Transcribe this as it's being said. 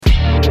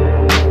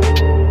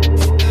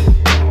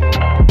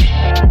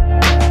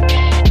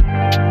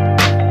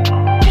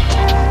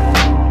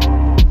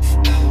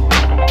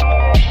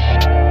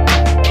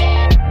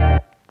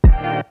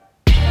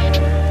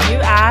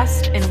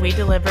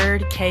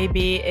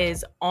KB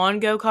is on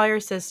Go Call Your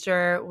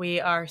Sister.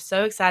 We are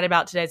so excited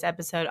about today's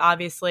episode.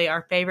 Obviously,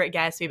 our favorite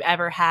guest we've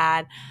ever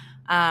had.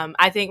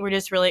 I think we're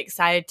just really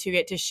excited to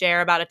get to share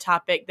about a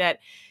topic that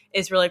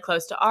is really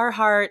close to our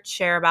heart,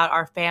 share about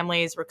our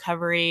family's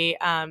recovery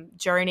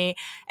journey.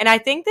 And I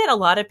think that a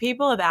lot of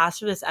people have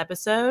asked for this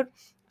episode.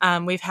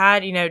 We've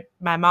had,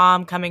 my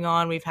mom coming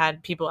on. We've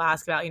had people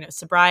ask about,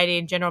 sobriety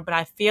in general. But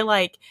I feel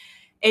like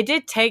it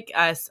did take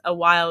us a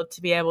while to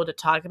be able to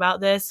talk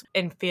about this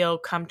and feel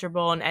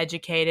comfortable and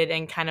educated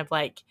and kind of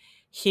like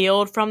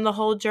healed from the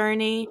whole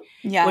journey.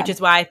 Yeah. Which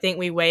is why I think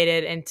we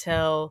waited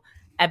until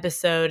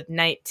episode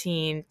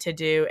 19 to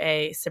do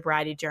a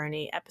sobriety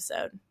journey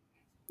episode.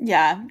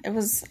 Yeah, it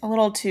was a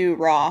little too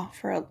raw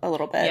for a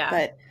little bit,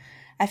 but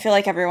I feel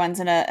like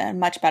everyone's in a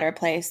much better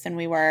place than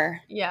we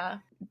were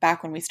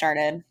back when we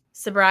started.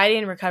 Sobriety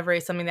and recovery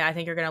is something that I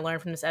think you're going to learn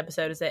from this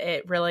episode, is that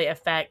it really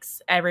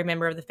affects every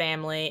member of the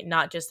family,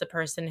 not just the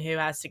person who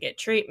has to get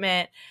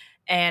treatment.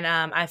 And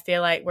I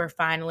feel like we're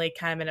finally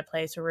kind of in a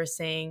place where we're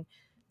seeing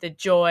the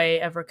joy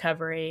of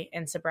recovery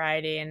and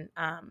sobriety. And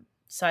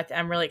so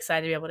I'm really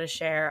excited to be able to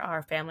share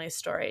our family's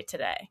story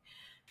today.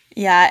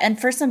 Yeah.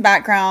 And for some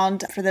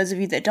background, for those of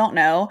you that don't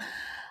know,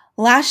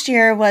 last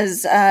year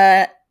was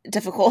a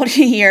difficult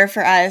year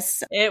for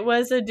us. It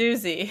was a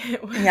doozy.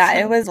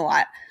 It was a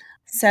lot.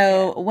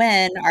 So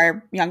when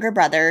our younger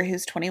brother,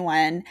 who's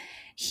 21,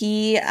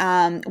 he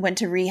went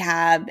to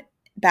rehab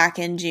back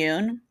in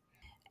June.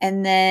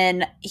 And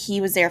then he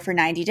was there for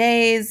 90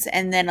 days.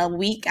 And then a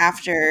week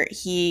after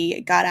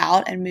he got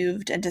out and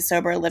moved into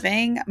sober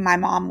living, my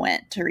mom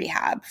went to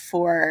rehab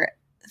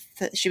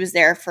she was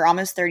there for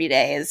almost 30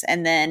 days.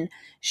 And then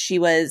she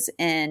was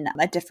in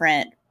a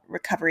different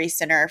recovery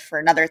center for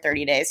another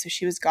 30 days. So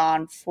she was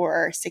gone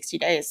for 60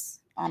 days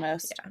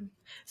almost. Yeah.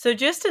 So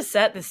just to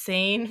set the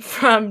scene,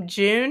 from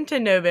June to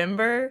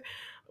November,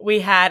 we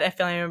had a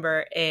family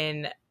member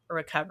in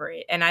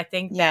recovery. And I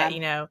think that,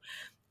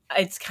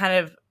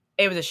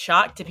 it was a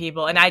shock to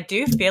people. And I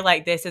do feel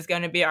like this is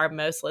going to be our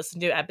most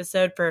listened to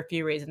episode for a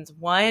few reasons.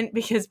 One,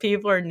 because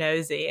people are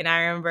nosy. And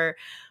I remember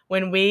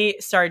when we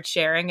started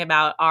sharing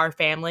about our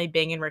family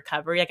being in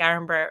recovery, like I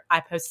remember I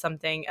posted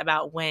something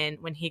about when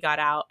he got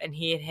out and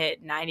he had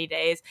hit 90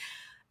 days.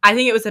 I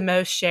think it was the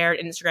most shared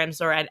Instagram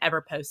story I'd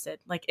ever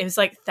posted. Like, it was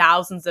like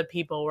thousands of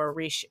people were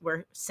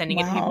sending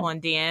it to people on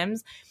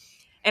DMs.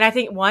 And I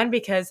think, one,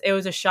 because it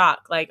was a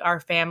shock. Like, our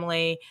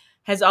family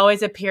has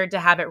always appeared to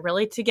have it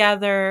really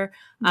together.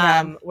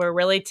 Yeah. We're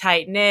really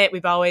tight knit.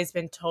 We've always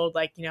been told,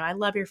 like, I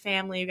love your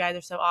family. You guys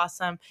are so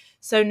awesome.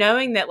 So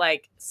knowing that,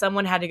 like,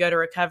 someone had to go to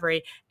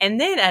recovery and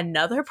then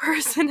another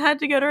person had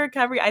to go to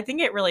recovery, I think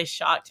it really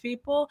shocked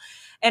people.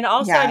 And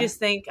also, I just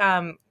think,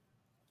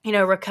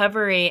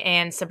 recovery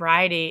and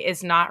sobriety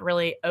is not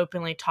really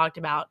openly talked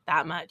about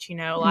that much.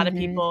 A lot of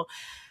people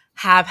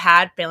have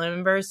had family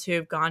members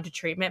who've gone to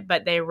treatment,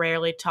 but they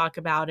rarely talk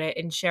about it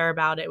and share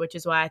about it, which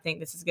is why I think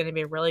this is going to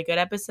be a really good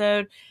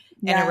episode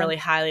and a really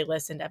highly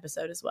listened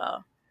episode as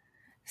well.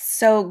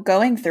 So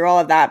going through all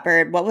of that,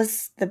 Bird, what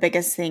was the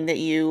biggest thing that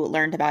you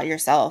learned about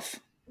yourself?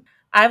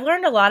 I've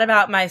learned a lot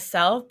about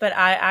myself, but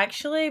I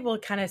actually will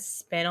kind of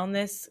spin on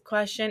this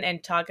question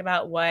and talk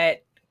about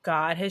what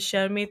God has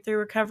shown me through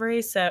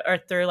recovery. Or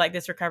through like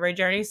this recovery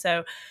journey.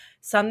 So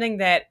something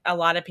that a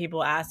lot of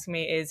people ask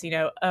me is,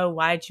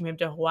 why did you move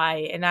to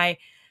Hawaii? And I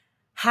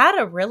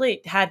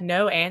had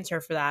no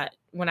answer for that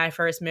when I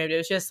first moved. It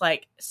was just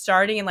like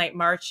starting in like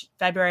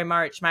February,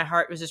 March, my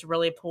heart was just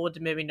really pulled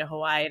to moving to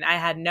Hawaii. And I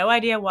had no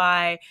idea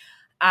why.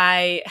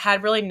 I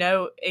had really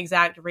no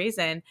exact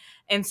reason.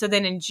 And so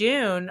then in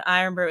June, I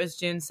remember it was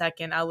June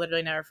 2nd. I'll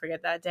literally never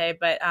forget that day.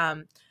 But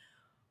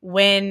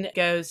Wynn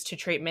goes to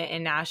treatment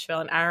in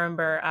Nashville. And I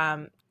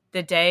remember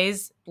the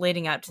days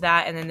leading up to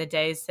that, and then the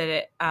days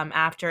that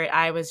after it,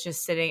 I was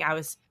just sitting, I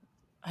was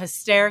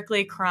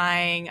hysterically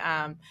crying,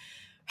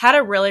 had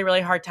a really,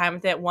 really hard time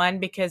with it. One,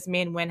 because me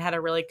and Wynn had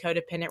a really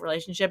codependent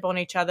relationship on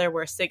each other.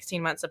 We're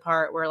 16 months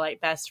apart. We're like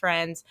best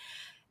friends.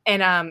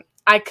 And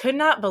I could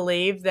not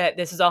believe that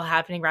this was all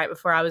happening right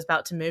before I was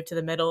about to move to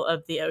the middle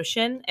of the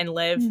ocean and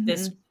live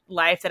this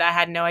life that I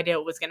had no idea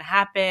what was going to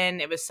happen.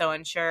 It was so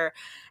unsure.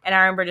 And I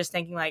remember just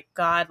thinking, like,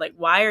 God, like,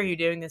 why are you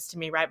doing this to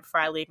me right before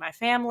I leave my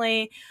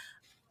family?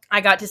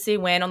 I got to see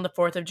Wynn on the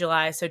 4th of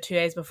July, so 2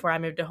 days before I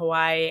moved to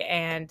Hawaii.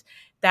 And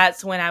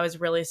that's when I was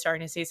really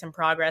starting to see some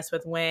progress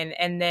with Wynn.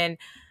 And then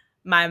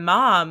my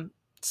mom,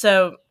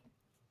 so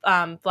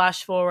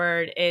flash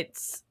forward,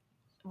 it's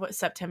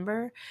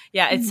September?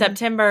 Yeah, it's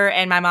September,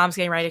 and my mom's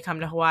getting ready to come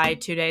to Hawaii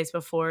 2 days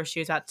before she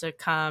was about to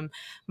come.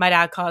 My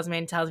dad calls me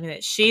and tells me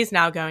that she's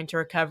now going to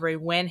recovery.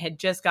 Wynn had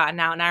just gotten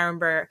out, and I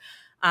remember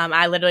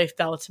I literally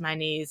fell to my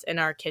knees in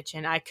our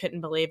kitchen. I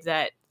couldn't believe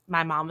that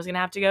my mom was going to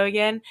have to go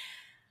again,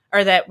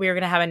 or that we were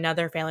going to have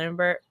another family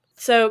member.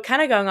 So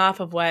kind of going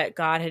off of what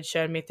God had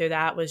showed me through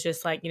that was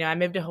just like, I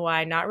moved to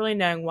Hawaii not really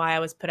knowing why I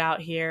was put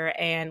out here,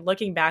 and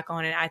looking back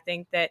on it, I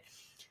think that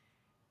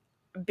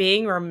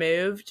being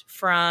removed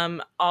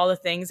from all the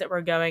things that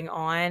were going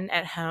on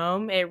at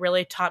home, it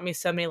really taught me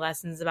so many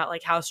lessons about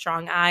like how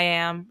strong I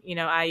am. You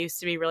know, I used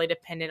to be really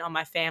dependent on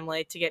my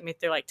family to get me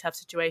through like tough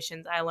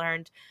situations. I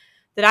learned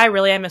that I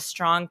really am a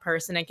strong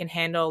person and can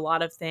handle a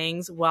lot of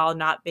things while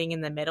not being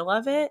in the middle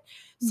of it.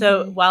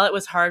 So while it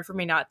was hard for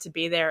me not to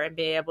be there and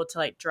be able to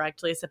like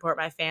directly support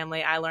my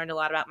family, I learned a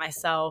lot about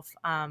myself.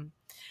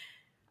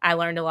 I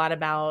learned a lot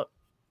about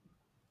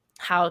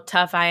how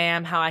tough I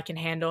am, how I can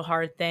handle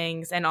hard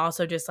things, and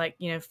also just like,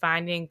 you know,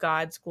 finding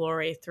God's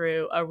glory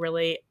through a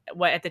really,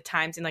 what at the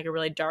time seemed like a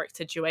really dark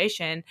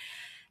situation.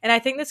 And I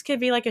think this could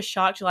be like a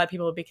shock to a lot of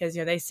people because,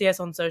 you know, they see us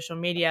on social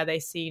media, they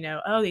see, you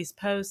know, oh, these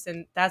posts.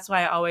 And that's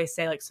why I always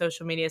say like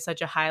social media is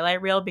such a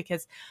highlight reel,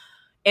 because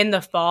in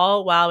the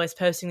fall, while I was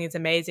posting these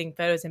amazing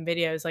photos and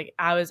videos, like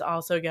I was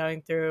also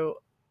going through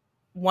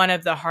one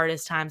of the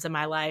hardest times of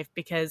my life,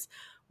 because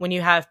when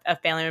you have a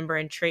family member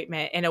in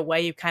treatment, in a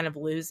way you kind of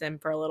lose them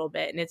for a little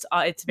bit, and it's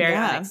very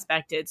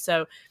unexpected.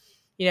 So,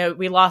 you know,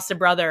 we lost a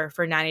brother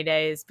for 90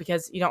 days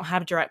because you don't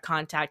have direct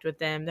contact with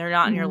them. They're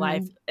not in your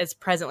life as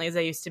presently as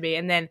they used to be.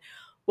 And then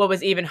what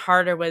was even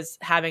harder was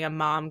having a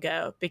mom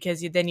go,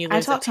 because then you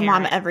lose I talk to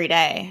mom every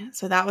day,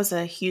 so that was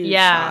a huge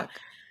shock.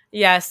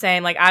 Yeah,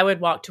 same. Like I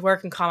would walk to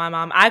work and call my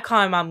mom. I call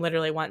my mom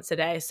literally once a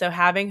day. So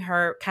having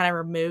her kind of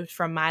removed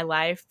from my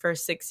life for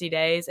 60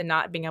 days and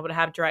not being able to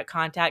have direct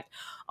contact,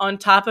 on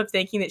top of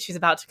thinking that she's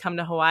about to come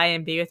to Hawaii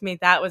and be with me,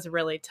 that was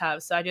really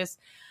tough. So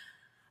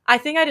I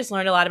think I just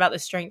learned a lot about the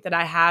strength that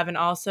I have, and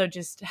also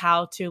just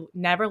how to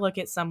never look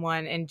at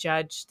someone and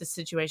judge the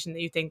situation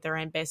that you think they're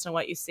in based on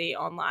what you see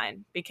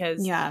online,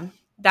 because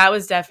that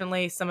was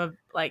definitely some of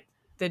like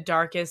the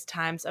darkest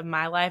times of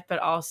my life, but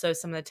also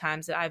some of the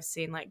times that I've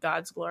seen like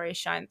God's glory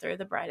shine through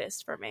the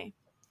brightest for me.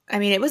 I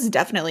mean, it was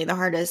definitely the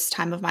hardest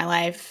time of my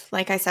life.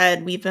 Like I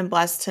said, we've been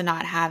blessed to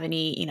not have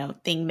any, you know,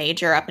 thing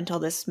major up until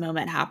this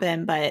moment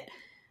happened, but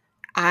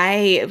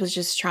I was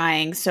just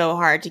trying so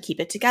hard to keep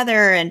it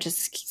together and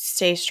just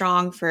stay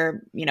strong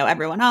for, you know,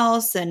 everyone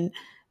else. And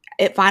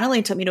it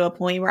finally took me to a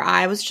point where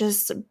I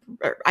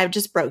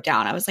just broke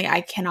down. I was like,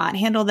 I cannot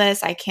handle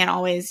this. I can't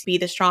always be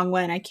the strong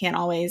one. I can't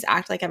always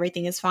act like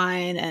everything is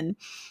fine. And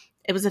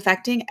it was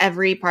affecting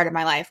every part of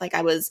my life. Like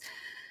I was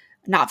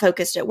not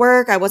focused at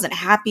work. I wasn't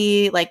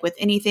happy like with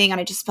anything.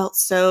 And I just felt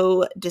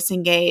so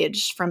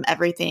disengaged from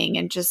everything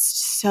and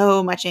just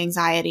so much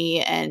anxiety.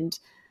 And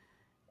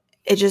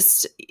it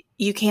just,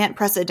 you can't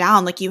press it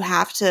down. Like you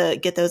have to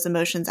get those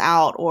emotions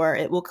out or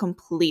it will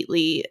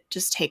completely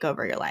just take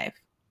over your life.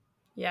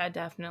 Yeah,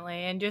 definitely.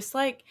 And just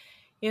like,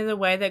 you know, the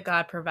way that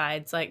God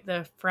provides, like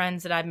the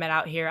friends that I've met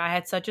out here, I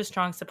had such a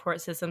strong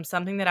support system.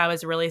 Something that I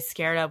was really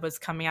scared of was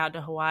coming out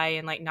to Hawaii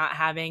and like not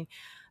having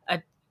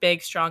a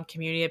big, strong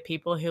community of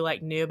people who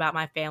like knew about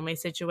my family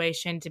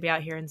situation to be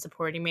out here and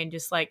supporting me. And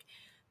just like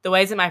the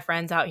ways that my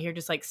friends out here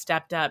just like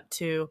stepped up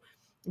to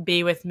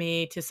be with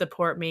me, to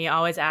support me,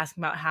 always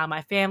asking about how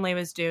my family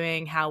was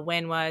doing, how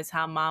Wynn was,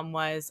 how mom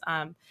was.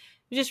 It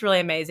was just really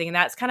amazing. And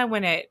that's kind of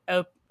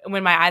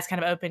when my eyes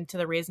kind of opened to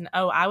the reason,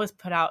 oh, I was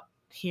put out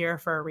here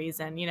for a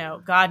reason. You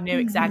know, God knew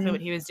exactly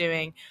what he was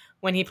doing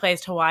when he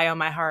placed Hawaii on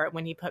my heart,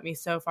 when he put me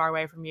so far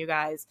away from you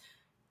guys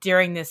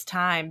during this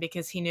time,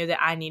 because he knew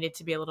that I needed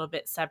to be a little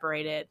bit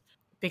separated,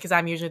 because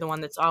I'm usually the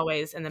one that's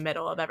always in the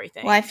middle of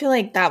everything. Well, I feel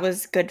like that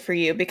was good for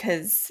you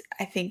because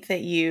I think that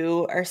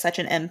you are such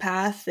an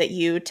empath that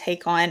you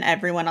take on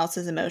everyone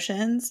else's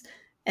emotions.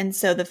 And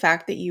so the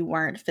fact that you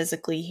weren't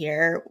physically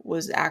here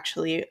was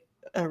actually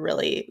a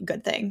really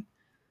good thing.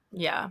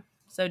 Yeah.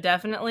 So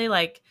definitely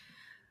like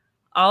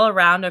all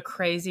around a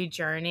crazy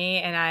journey.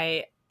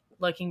 And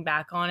looking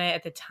back on it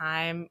at the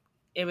time,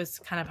 it was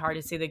kind of hard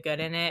to see the good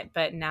in it.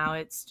 But now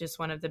it's just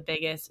one of the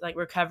biggest, like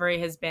recovery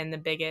has been the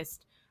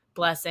biggest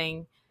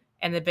blessing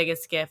and the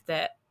biggest gift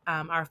that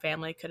our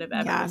family could have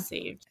ever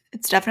received.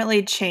 It's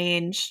definitely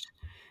changed.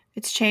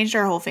 It's changed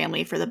our whole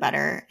family for the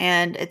better.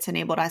 And it's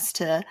enabled us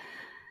to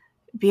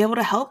be able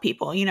to help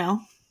people, you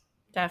know?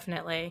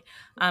 Definitely.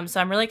 So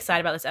I'm really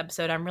excited about this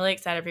episode. I'm really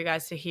excited for you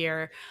guys to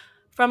hear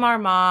from our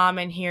mom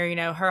and hear, you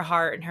know, her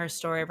heart and her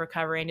story of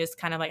recovery, and just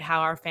kind of like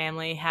how our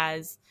family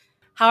has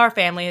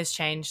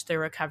changed through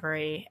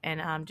recovery,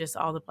 and just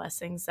all the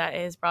blessings that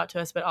is brought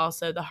to us, but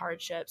also the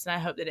hardships. And I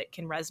hope that it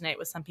can resonate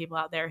with some people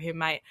out there who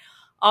might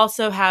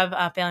also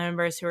have family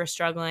members who are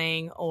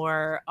struggling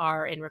or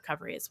are in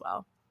recovery as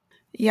well.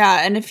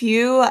 Yeah. And if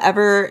you're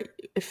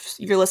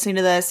listening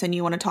to this and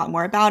you want to talk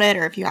more about it,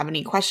 or if you have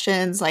any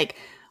questions, like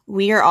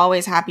we are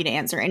always happy to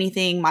answer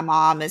anything. My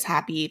mom is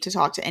happy to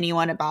talk to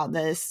anyone about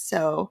this.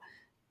 So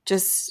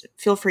just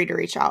feel free to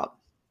reach out.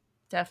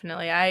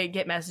 Definitely. I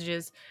get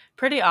messages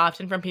pretty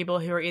often from people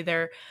who are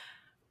either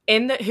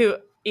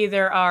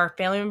are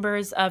family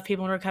members of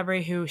people in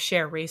recovery who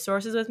share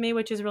resources with me,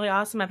 which is really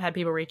awesome. I've had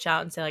people reach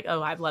out and say like,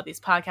 oh, I've loved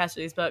these podcasts or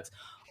these books.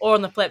 Or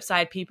on the flip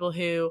side, people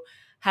who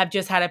have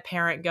just had a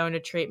parent go into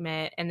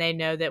treatment and they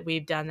know that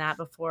we've done that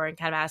before and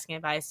kind of asking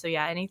advice. So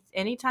yeah,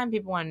 anytime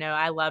people want to know,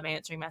 I love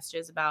answering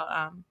messages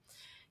about,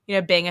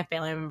 being a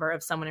family member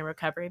of someone in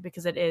recovery,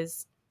 because it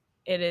is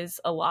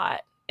a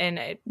lot. And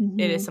it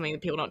is something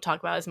that people don't talk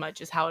about as much,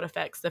 as how it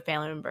affects the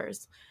family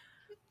members.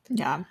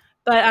 Yeah.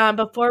 But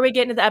before we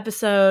get into the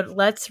episode,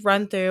 let's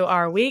run through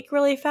our week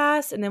really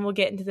fast, and then we'll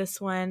get into this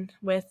one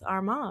with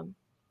our mom.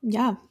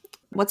 Yeah.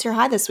 What's your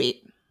high this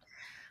week?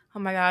 Oh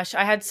my gosh,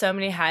 I had so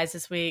many highs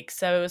this week.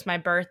 So it was my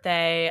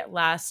birthday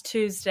last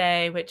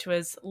Tuesday, which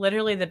was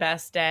literally the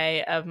best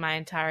day of my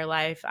entire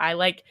life. I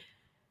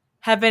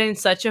have been in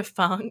such a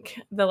funk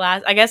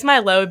I guess my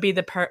low would be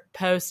the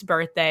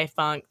post-birthday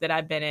funk that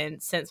I've been in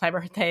since my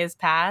birthday has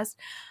passed.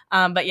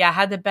 But yeah, I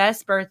had the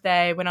best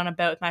birthday, went on a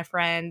boat with my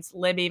friends.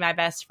 Libby, my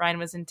best friend,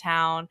 was in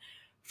town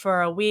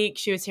for a week.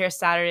 She was here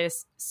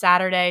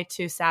Saturday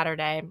to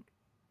Saturday.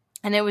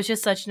 And it was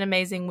just such an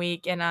amazing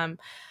week. And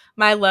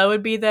my low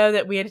would be, though,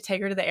 that we had to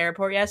take her to the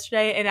airport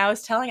yesterday. And I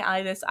was telling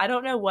Ali this. I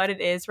don't know what it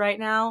is right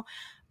now,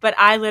 but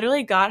I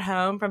literally got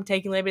home from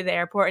taking Libby to the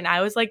airport and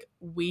I was like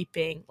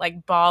weeping,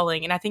 like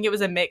bawling. And I think it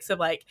was a mix of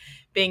like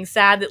being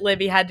sad that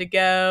Libby had to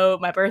go,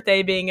 my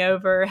birthday being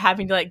over,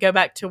 having to like go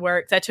back to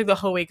work. So I took the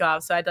whole week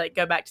off. So I had to like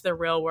go back to the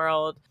real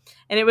world.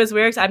 And it was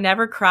weird because I've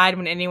never cried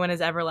when anyone has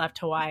ever left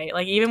Hawaii.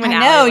 Like even when I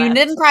know Ali you left.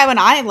 didn't cry when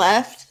I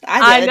left.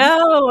 I did. I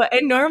know.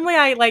 And normally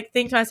I like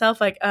think to myself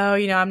like, oh,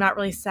 I'm not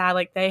really sad.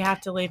 Like they have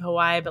to leave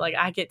Hawaii, but like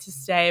I get to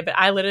stay. But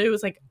I literally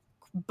was like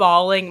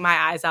bawling my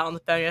eyes out on the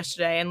phone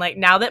yesterday. And like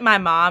now that my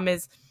mom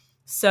is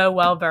so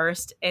well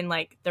versed in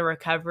like the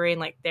recovery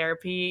and like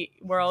therapy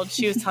world,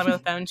 she was telling me on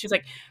the phone, she was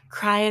like,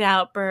 cry it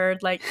out,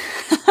 Bird, like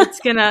it's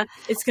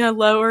gonna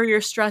lower your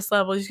stress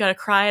levels, you just gotta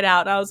cry it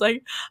out. And I was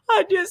like,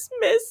 I just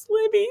miss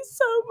Libby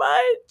so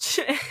much.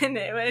 And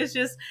it was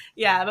just,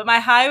 yeah. But my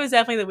high was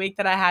definitely the week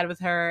that I had with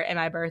her and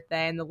my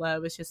birthday, and the low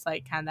was just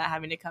like kind of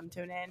having to come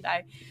to an end.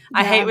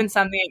 I hate when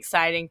something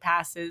exciting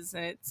passes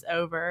and it's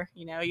over.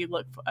 You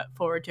look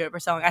forward to it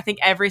for so long. I think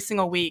every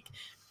single week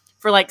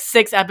for like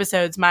 6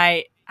 episodes,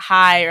 my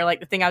high or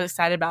like the thing I was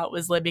excited about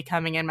was Libby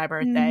coming in my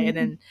birthday, and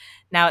then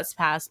now it's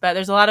passed. But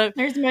there's a lot of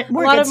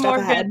more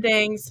good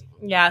things.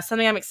 Yeah,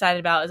 something I'm excited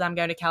about is I'm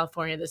going to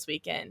California this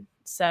weekend.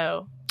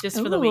 So just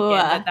for the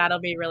weekend, that'll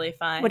be really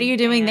fun. What are you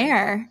doing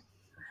there?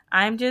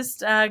 I'm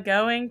just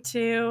going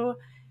to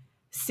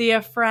see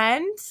a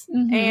friend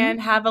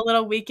and have a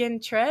little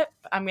weekend trip.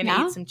 I'm going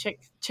to eat some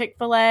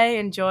Chick-fil-A,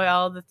 enjoy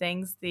all the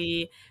things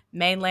the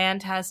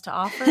mainland has to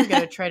offer, go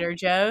to Trader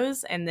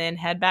Joe's, and then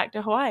head back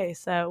to Hawaii.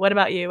 So what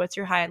about you? What's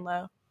your high and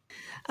low?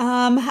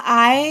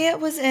 I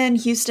was in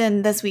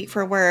Houston this week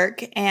for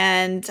work,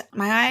 and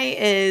my high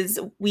is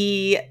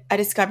I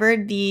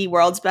discovered the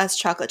world's best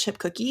chocolate chip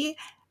cookie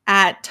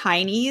at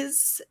Tiny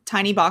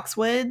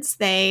Boxwoods.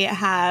 They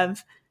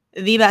have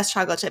the best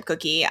chocolate chip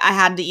cookie. I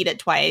had to eat it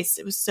twice.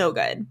 It was so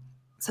good.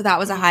 So that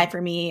was a high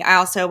for me. I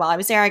also, while I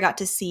was there, I got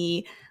to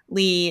see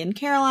Lee and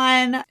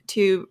Caroline,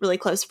 2 really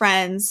close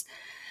friends.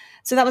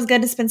 So that was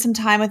good to spend some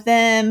time with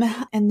them.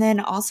 And then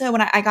also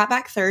when I got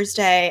back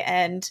Thursday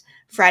and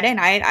Friday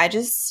night, I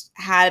just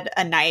had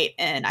a night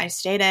and I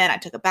stayed in, I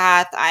took a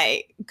bath,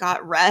 I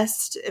got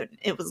rest.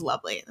 It was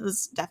lovely. It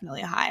was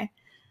definitely a high.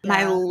 Yeah.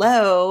 My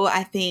low,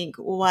 I think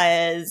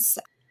was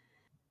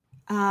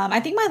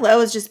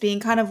just being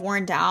kind of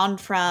worn down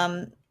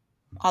from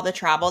all the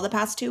travel the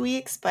past 2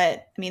 weeks.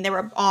 But I mean, they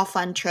were all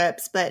fun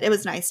trips, but it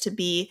was nice to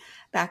be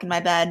back in my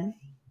bed.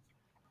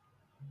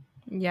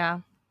 Yeah.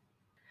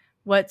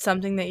 What's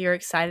something that you're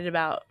excited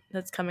about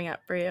that's coming up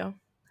for you?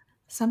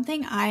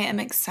 Something I am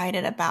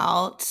excited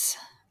about.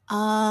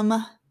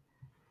 I'm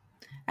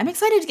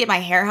excited to get my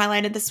hair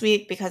highlighted this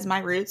week because my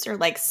roots are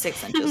like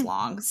 6 inches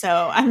long.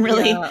 So I'm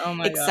really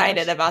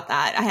excited about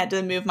that. I had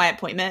to move my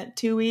appointment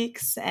 2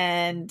 weeks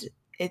and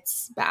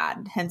it's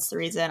bad. Hence the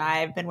reason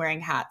I've been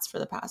wearing hats for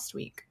the past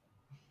week.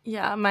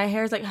 Yeah, my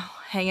hair's like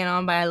hanging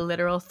on by a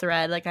literal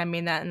thread. Like I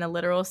mean that in the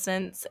literal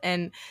sense.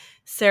 And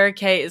Sarah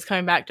Kate is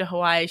coming back to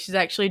Hawaii. She's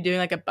actually doing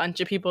like a bunch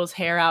of people's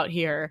hair out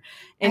here.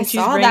 And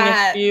she's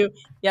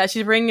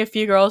bringing a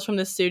few girls from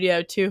the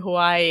studio to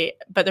Hawaii,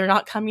 but they're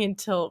not coming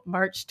until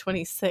March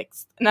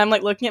 26th. And I'm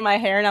like looking at my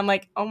hair and I'm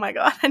like, oh my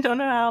God, I don't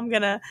know how I'm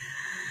going to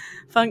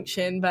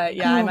function. But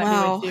yeah, I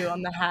might be with you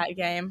on the hat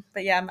game.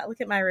 But yeah, look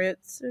at my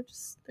roots.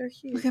 They're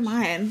huge. Look at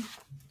mine.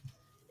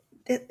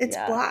 It's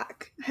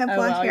black. I have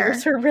black hair.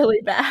 Yours are really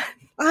bad.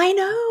 I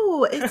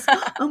know. It's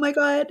oh my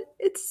God.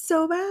 It's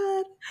so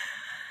bad.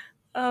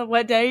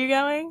 What day are you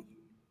going?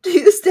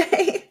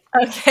 Tuesday.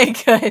 Okay,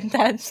 good.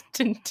 That's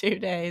in 2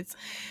 days.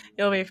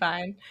 You'll be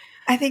fine.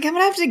 I think I'm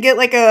going to have to get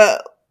like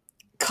a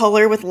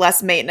color with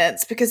less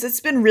maintenance because it's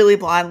been really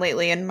blonde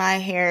lately and my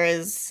hair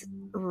is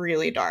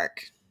really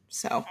dark.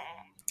 So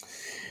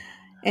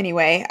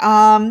anyway,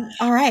 all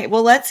right.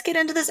 Well, let's get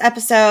into this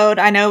episode.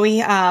 I know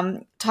we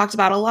talked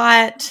about a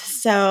lot,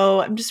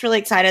 so I'm just really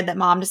excited that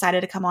Mom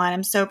decided to come on.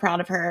 I'm so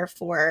proud of her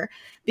for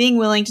being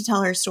willing to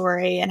tell her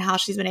story and how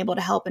she's been able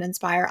to help and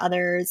inspire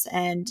others.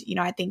 And,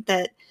 I think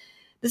that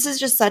this is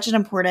just such an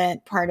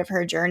important part of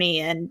her journey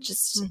and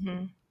just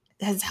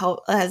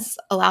has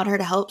allowed her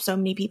to help so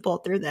many people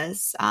through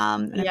this.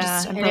 And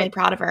I'm really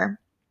proud of her.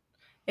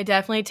 It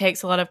definitely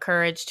takes a lot of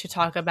courage to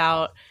talk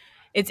about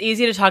it's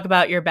easy to talk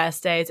about your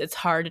best days. It's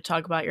hard to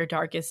talk about your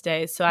darkest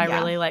days. So I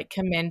really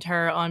commend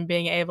her on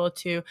being able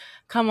to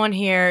come on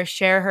here,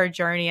 share her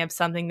journey of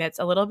something that's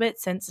a little bit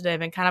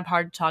sensitive and kind of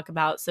hard to talk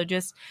about. So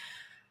just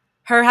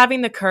her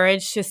having the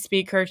courage to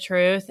speak her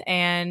truth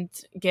and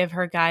give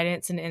her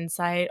guidance and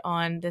insight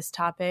on this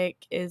topic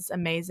is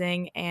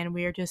amazing. And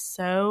we are just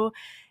so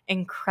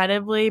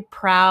incredibly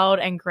proud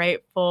and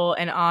grateful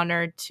and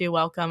honored to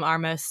welcome our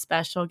most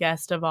special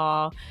guest of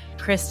all,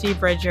 Christy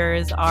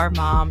Bridgers, our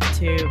mom,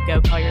 to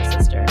Go Call Your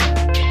Sister.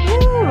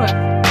 Woo!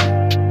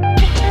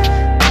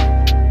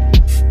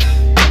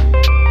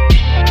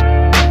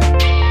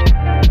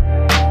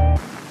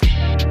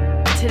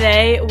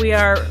 Today, we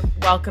are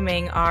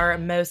welcoming our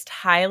most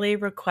highly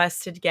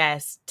requested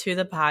guest to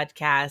the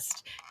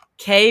podcast,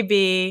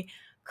 KB.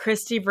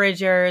 Christy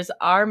Bridgers,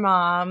 our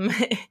mom,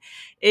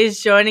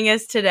 is joining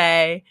us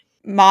today.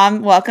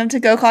 Mom, welcome to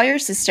Go Call Your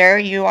Sister.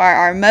 You are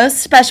our most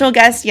special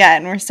guest yet,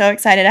 and we're so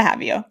excited to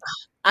have you.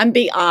 I'm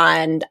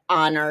beyond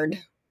honored.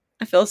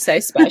 I feel so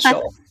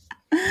special.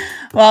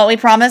 Well, we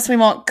promise we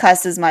won't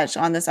cuss as much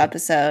on this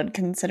episode,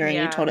 considering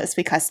you told us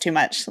we cussed too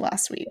much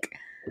last week.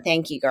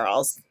 Thank you,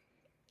 girls.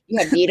 You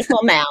have beautiful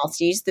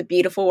mouths. Use the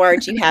beautiful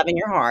words you have in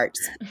your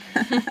hearts.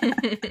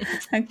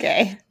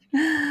 Okay.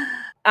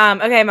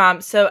 Okay,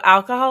 Mom. So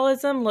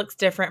alcoholism looks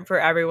different for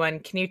everyone.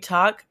 Can you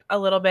talk a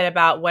little bit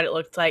about what it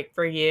looked like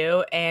for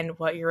you and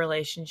what your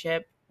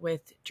relationship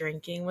with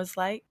drinking was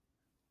like?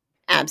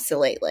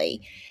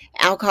 Absolutely.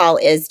 Alcohol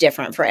is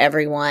different for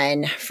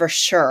everyone, for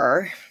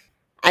sure.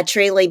 I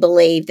truly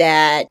believe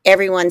that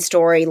everyone's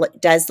story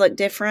does look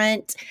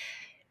different.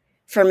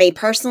 For me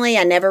personally,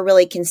 I never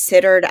really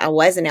considered I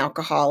was an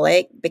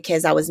alcoholic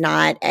because I was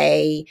not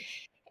a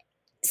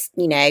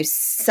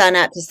sun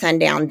up to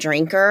sundown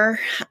drinker.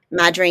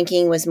 My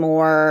drinking was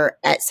more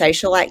at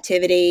social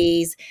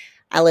activities.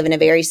 I live in a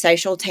very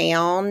social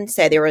town,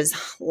 so there was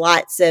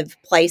lots of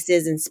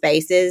places and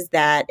spaces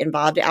that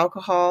involved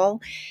alcohol.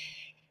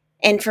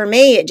 And for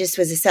me, it just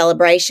was a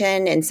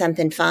celebration and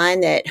something fun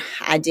that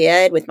I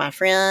did with my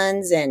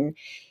friends, and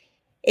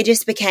it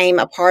just became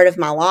a part of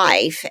my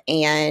life.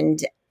 And,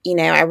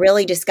 I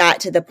really just got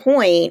to the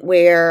point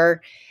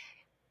where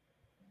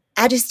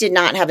I just did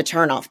not have a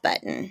turnoff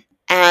button.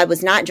 I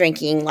was not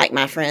drinking like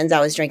my friends. I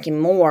was drinking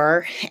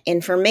more.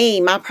 And for me,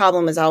 my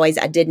problem was always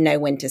I didn't know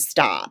when to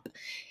stop.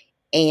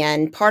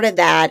 And part of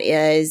that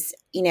is,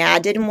 I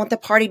didn't want the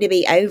party to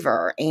be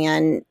over.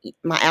 And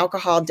my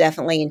alcohol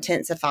definitely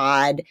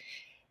intensified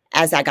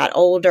as I got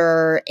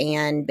older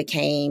and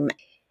became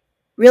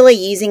really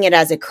using it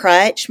as a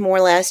crutch, more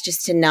or less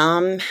just to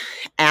numb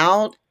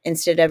out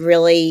instead of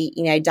really,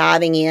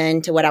 diving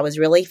into what I was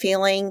really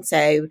feeling.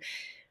 So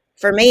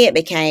for me, it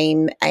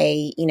became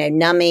a,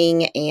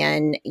 numbing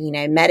and,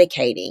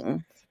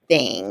 medicating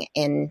thing.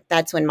 And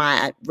that's when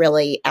my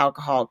really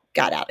alcohol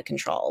got out of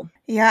control.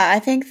 Yeah, I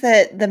think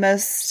that the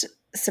most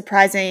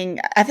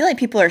surprising, I feel like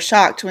people are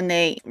shocked when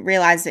they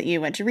realize that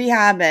you went to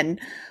rehab and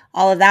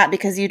all of that,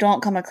 because you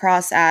don't come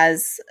across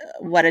as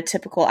what a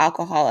typical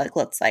alcoholic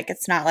looks like.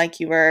 It's not like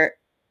you were,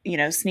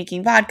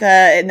 sneaking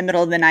vodka in the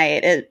middle of the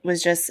night. It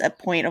was just a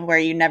point of where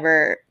you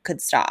never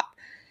could stop.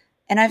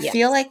 And I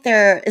feel like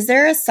is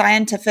there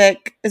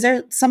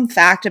some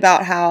fact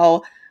about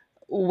how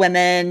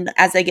women,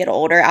 as they get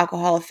older,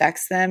 alcohol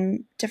affects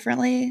them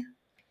differently?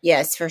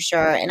 Yes, for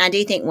sure. And I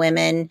do think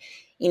women,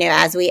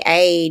 as we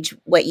age,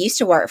 what used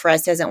to work for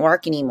us doesn't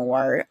work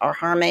anymore. Our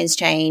hormones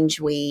change.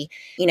 We,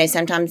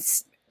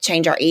 sometimes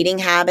change our eating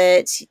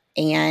habits,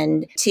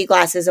 and 2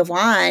 glasses of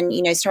wine,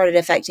 started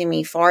affecting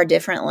me far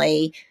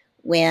differently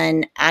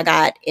when I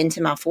got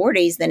into my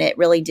 40s than it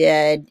really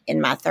did in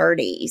my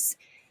 30s.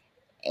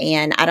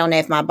 And I don't know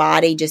if my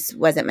body just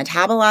wasn't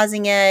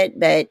metabolizing it,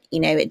 but,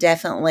 it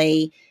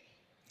definitely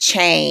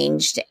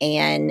changed,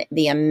 and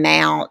the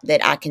amount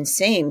that I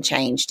consumed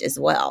changed as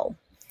well.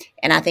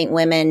 And I think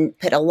women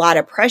put a lot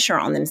of pressure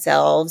on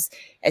themselves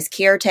as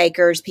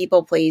caretakers,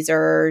 people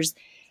pleasers.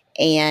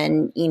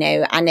 And,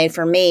 I know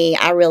for me,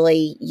 I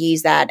really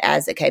use that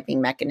as a coping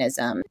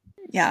mechanism.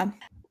 Yeah.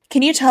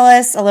 Can you tell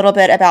us a little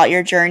bit about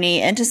your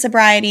journey into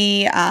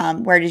sobriety?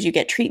 Where did you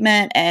get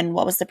treatment, and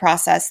what was the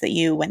process that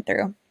you went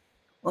through?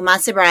 Well, my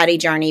sobriety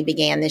journey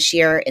began this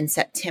year in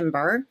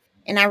September,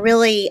 and I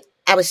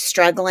was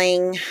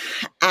struggling.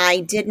 I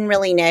didn't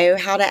really know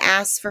how to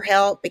ask for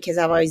help because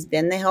I've always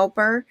been the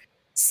helper.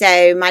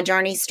 So my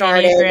journey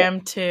started.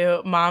 Enneagram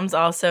 2. Mom's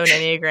also an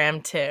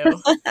Enneagram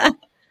 2.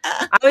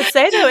 I would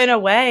say, though, in a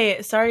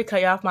way, sorry to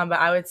cut you off, Mom,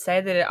 but I would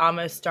say that it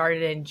almost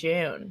started in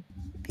June.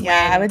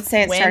 Yeah, I would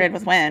say it started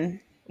with Wynn.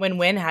 When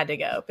Wynn had to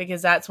go,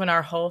 because that's when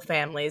our whole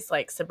family's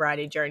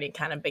sobriety journey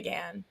kind of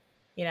began,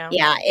 Yeah,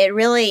 it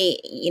really,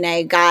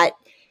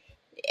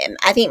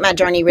 I think my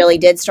journey really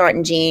did start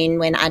in June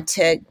when I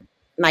took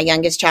my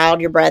youngest child,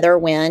 your brother,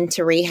 Wynn,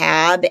 to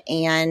rehab.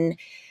 And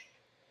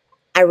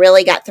I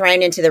really got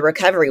thrown into the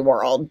recovery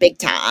world big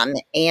time.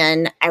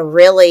 And I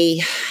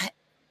really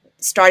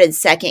started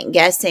second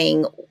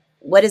guessing,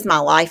 what does my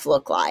life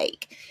look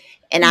like?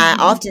 And I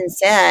often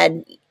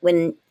said,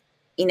 when,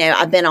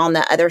 I've been on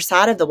the other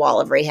side of the wall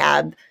of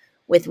rehab,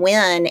 with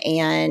Wynn.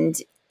 And,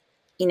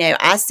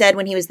 I said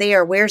when he was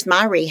there, where's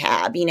my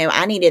rehab?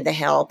 I needed the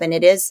help. And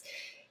it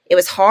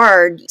was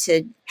hard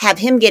to have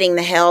him getting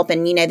the help.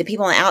 And, the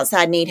people on the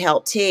outside need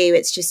help too.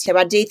 It's just, so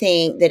I do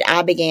think that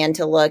I began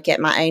to look at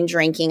my own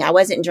drinking. I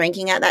wasn't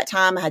drinking at that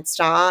time. I had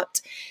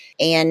stopped,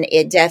 and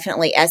it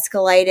definitely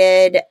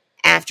escalated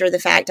after the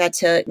fact. I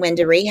went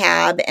to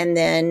rehab, and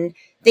then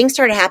things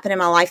started happening in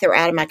my life that were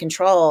out of my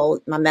control.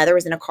 My mother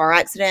was in a car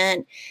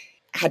accident.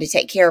 I had to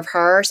take care of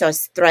her. So I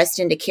was thrust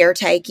into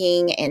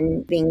caretaking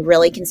and being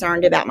really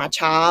concerned about my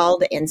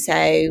child. And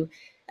so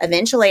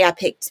eventually I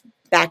picked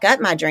back up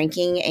my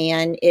drinking,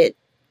 and it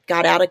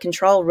got out of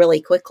control really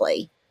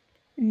quickly.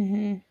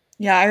 Mm-hmm.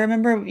 Yeah, I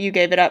remember you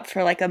gave it up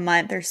for like a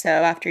month or so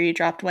after you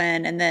dropped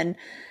Wynn. And then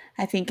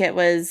I think it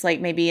was like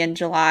maybe in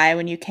July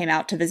when you came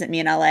out to visit me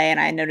in LA, and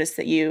I noticed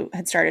that you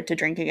had started to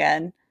drink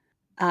again.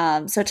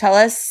 So tell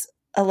us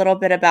a little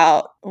bit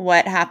about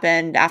what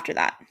happened after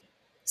that.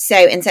 So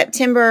in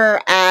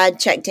September, I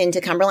checked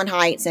into Cumberland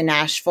Heights in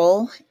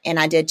Nashville, and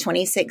I did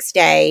 26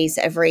 days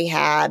of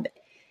rehab.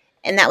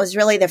 And that was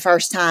really the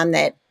first time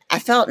that I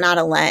felt not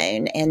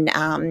alone. And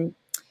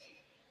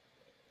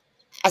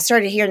I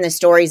started hearing the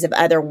stories of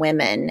other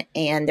women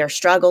and their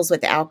struggles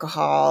with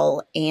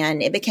alcohol.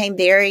 And it became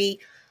very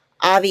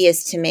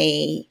obvious to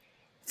me,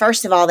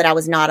 first of all, that I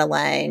was not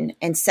alone.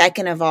 And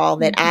second of all,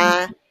 that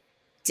I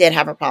did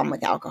have a problem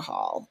with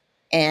alcohol.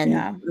 And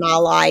my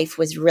life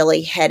was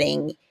really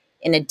heading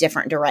in a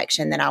different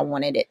direction than I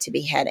wanted it to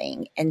be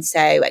heading. And so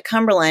at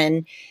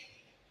Cumberland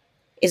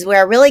is where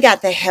I really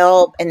got the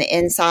help and the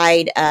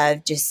insight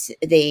of just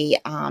the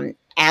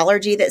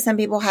allergy that some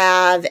people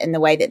have and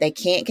the way that they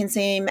can't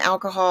consume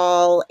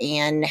alcohol,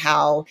 and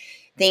how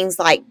things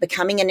like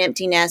becoming an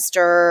empty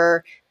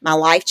nester, my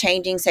life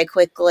changing so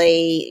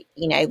quickly,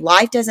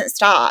 life doesn't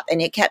stop,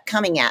 and it kept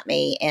coming at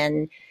me,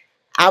 and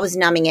I was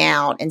numbing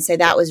out. And so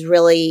that was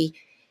really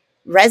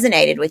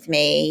resonated with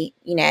me,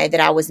 that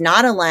I was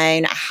not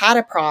alone. I had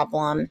a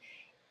problem,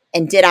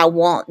 and did I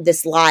want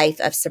this life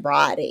of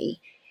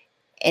sobriety?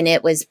 And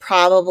it was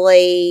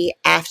probably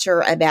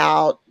after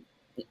about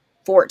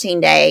 14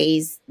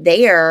 days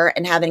there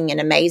and having an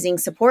amazing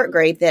support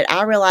group that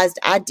I realized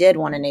I did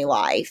want a new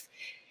life.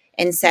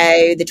 And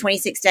so the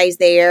 26 days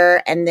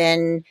there, and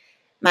then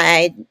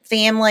my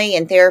family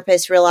and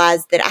therapist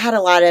realized that I had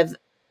a lot of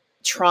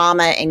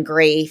trauma and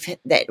grief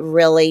that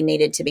really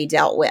needed to be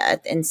dealt with.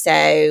 And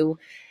so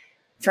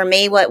for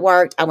me, what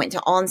worked, I went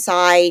to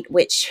On-Site,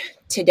 which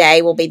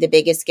today will be the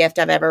biggest gift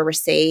I've ever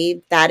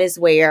received. That is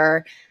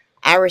where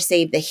I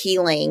received the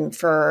healing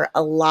for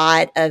a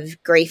lot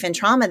of grief and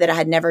trauma that I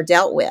had never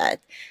dealt with.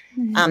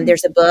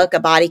 There's a book, A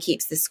Body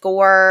Keeps the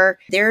Score.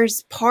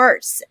 There's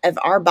parts of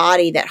our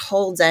body that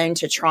holds on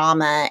to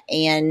trauma,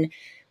 and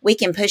we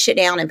can push it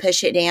down,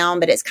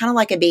 but it's kind of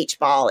like a beach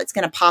ball. It's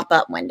going to pop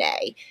up one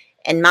day.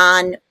 And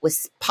mine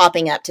was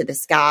popping up to the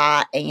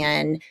sky.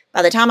 And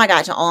by the time I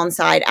got to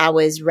On-Site, I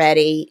was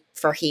ready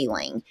for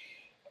healing.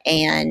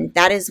 And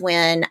that is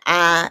when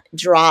I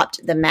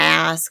dropped the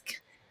mask.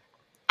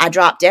 I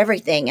dropped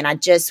everything, and I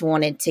just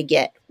wanted to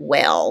get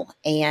well.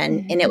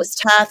 And it was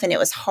tough, and it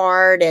was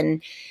hard.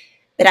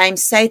 But I'm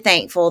so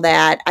thankful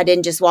that I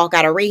didn't just walk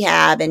out of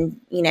rehab and,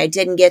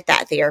 didn't get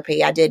that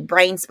therapy. I did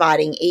brain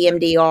spotting,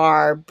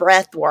 EMDR,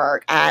 breath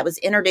work. I was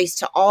introduced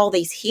to all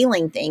these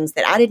healing things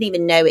that I didn't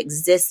even know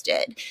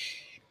existed.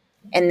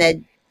 And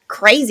the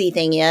crazy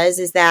thing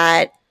is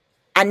that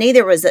I knew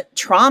there was a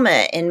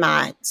trauma in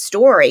my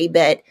story,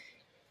 but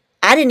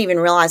I didn't even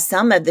realize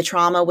some of the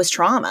trauma was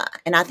trauma.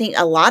 And I think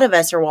a lot of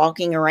us are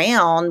walking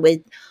around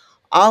with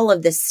all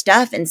of this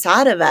stuff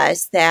inside of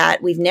us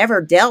that we've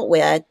never dealt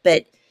with,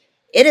 but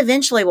it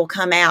eventually will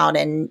come out,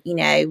 and,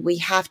 we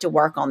have to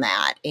work on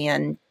that.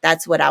 And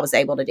that's what I was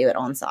able to do at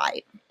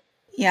On-Site.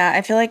 Yeah,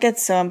 I feel like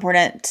it's so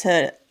important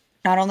to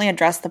not only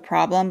address the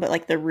problem, but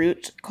like the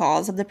root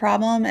cause of the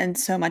problem. And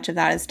so much of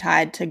that is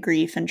tied to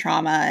grief and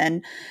trauma.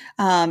 And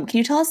can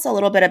you tell us a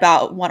little bit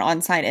about what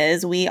On-Site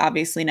is? We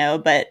obviously know,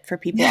 but for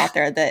people out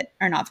there that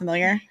are not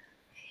familiar.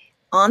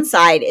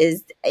 On-Site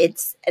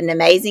it's an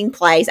amazing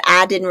place.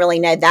 I didn't really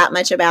know that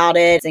much about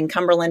it. It's in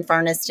Cumberland,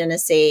 Furnace,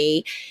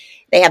 Tennessee.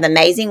 They have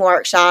amazing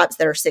workshops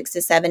that are 6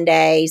 to 7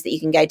 days that you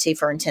can go to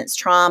for intense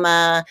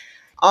trauma,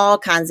 all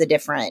kinds of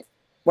different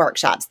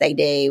workshops they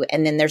do.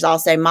 And then there's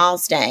also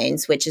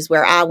Milestones, which is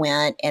where I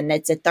went. And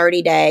it's a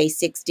 30-day,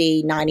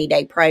 60,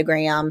 90-day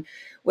program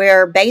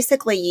where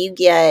basically you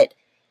get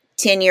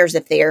 10 years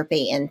of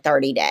therapy in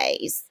 30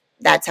 days.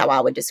 That's how I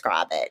would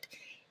describe it.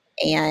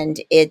 And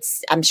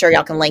I'm sure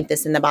y'all can link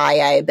this in the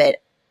bio,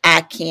 but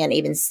I can't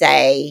even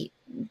say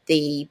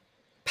the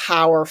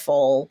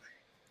powerful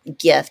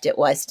gift it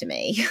was to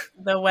me.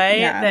 The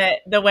way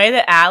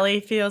that Allie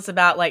feels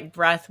about like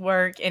breath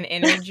work and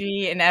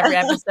energy in every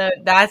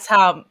episode, that's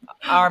how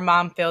our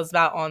mom feels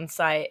about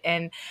On-Site.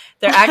 And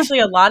there are actually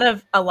a lot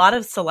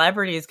of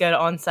celebrities go to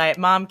On-Site.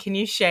 Mom, can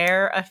you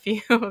share a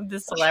few of the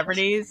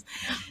celebrities?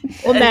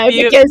 Well,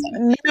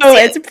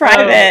 it's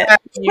private.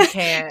 You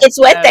can't. It's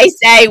what they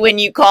say when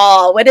you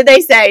call. What did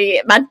they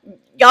say?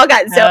 Y'all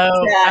got so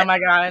upset. Oh my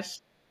gosh.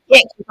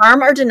 can't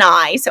confirm or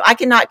deny. So I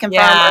cannot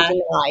confirm or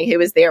deny who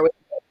was there with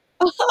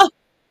me.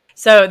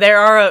 So there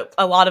are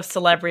a lot of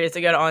celebrities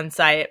that go to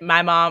on-site.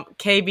 My mom,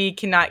 KB,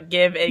 cannot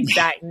give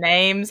exact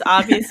names,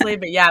 obviously,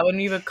 but yeah, when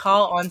we would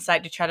call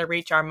on-site to try to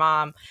reach our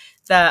mom,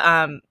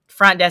 the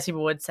front desk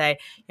people would say,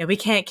 we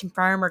can't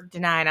confirm or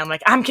deny. And I'm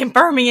like, I'm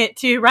confirming it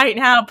too right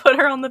now. Put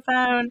her on the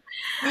phone.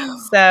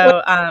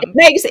 So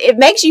it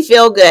makes you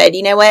feel good.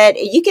 You know what?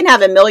 You can have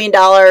 $1 million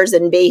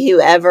and be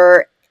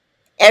whoever.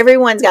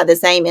 Everyone's got the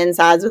same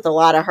insides with a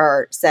lot of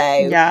hurt. So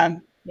yeah.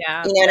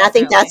 And I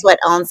think that's what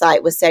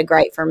on-site was so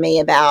great for me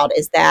about,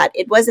 is that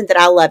it wasn't that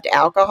I loved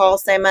alcohol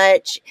so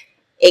much.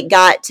 It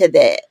got to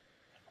the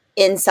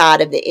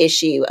inside of the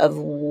issue of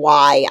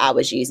why I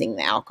was using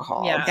the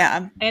alcohol.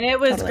 Yeah. And it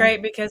was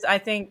great because I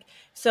think,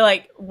 so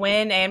like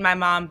Wynn and my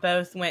mom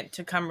both went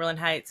to Cumberland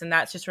Heights, and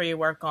that's just where you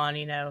work on,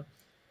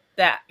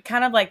 that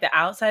kind of like the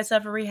outside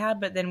stuff of rehab.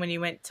 But then when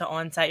you went to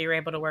on-site, you were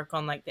able to work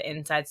on like the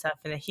inside stuff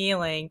and the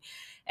healing.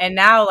 And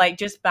now, like,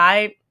 just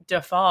by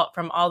default,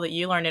 from all that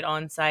you learned at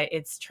on-site,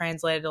 it's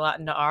translated a lot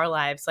into our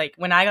lives. Like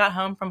when I got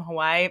home from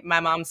Hawaii, my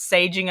mom's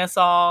saging us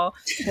all.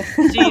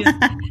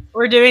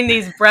 We're doing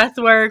these breath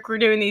work, we're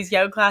doing these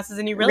yoga classes,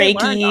 and you really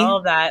learn all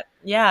of that,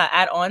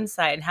 at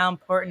on-site, and how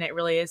important it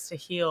really is to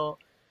heal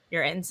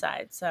your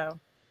inside. So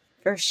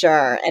for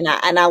sure. And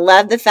I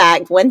love the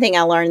fact, one thing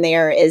I learned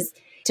there is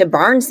to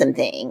burn some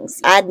things.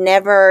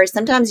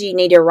 Sometimes you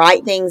need to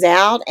write things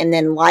out and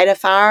then light a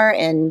fire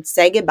and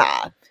say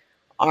goodbye.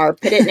 Or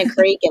put it in a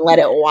creek and let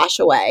it wash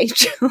away.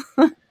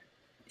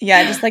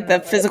 Yeah, just like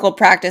the physical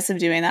practice of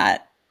doing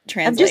that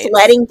translates. Of just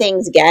letting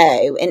things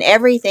go. And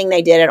everything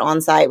they did at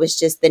on-site was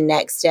just the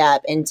next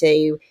step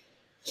into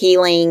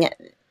healing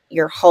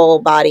your whole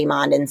body,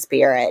 mind, and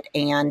spirit.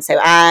 And so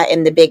I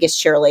am the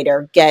biggest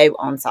cheerleader. Go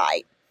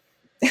on-site.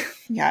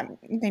 Yeah,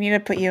 they need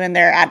to put you in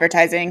their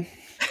advertising.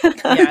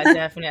 Yeah,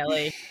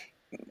 definitely.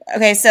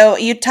 Okay, so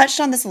you touched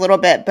on this a little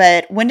bit,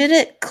 but when did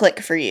it click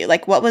for you?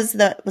 Like, was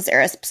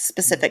there a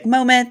specific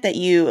moment that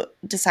you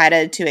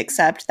decided to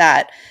accept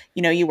that,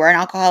 you were an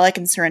alcoholic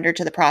and surrendered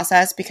to the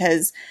process?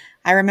 Because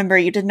I remember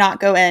you did not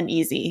go in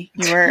easy.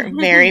 You were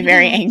very,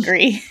 very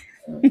angry.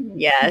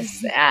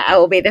 Yes, I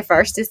will be the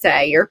first to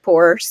say, your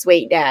poor,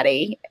 sweet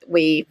daddy.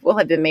 We will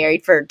have been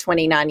married for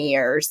 29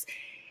 years.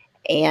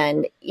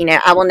 And,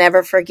 I will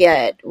never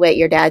forget what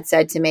your dad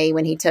said to me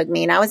when he took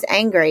me. And I was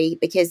angry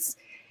because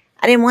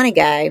I didn't want to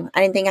go. I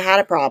didn't think I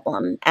had a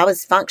problem. I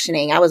was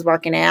functioning. I was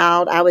working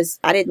out.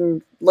 I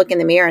didn't look in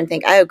the mirror and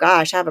think, oh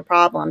gosh, I have a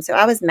problem. So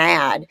I was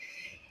mad.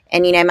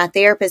 And, my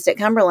therapist at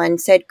Cumberland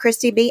said,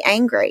 Christy, be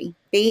angry.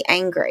 Be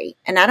angry.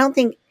 And I don't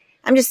think,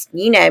 I'm just,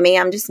 me,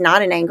 I'm just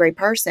not an angry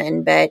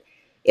person, but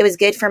it was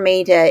good for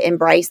me to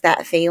embrace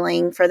that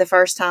feeling for the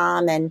first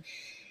time.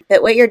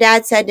 But what your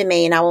dad said to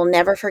me, and I will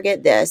never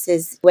forget this,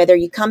 is whether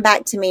you come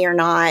back to me or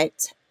not,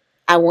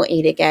 I want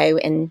you to go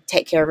and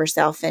take care of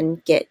yourself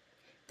and get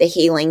the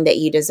healing that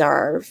you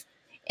deserve.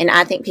 And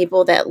I think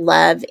people that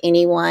love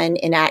anyone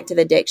in active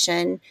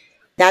addiction,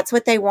 that's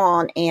what they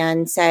want.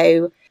 And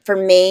so for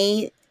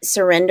me,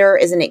 surrender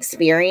is an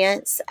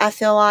experience, I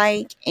feel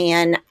like.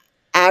 And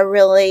I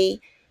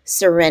really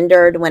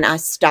surrendered when I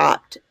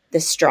stopped the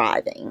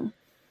striving.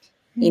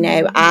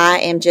 I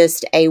am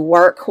just a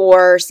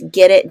workhorse,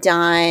 get it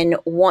done,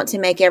 want to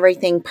make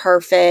everything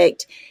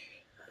perfect.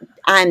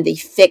 I'm the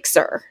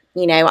fixer.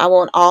 I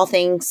want all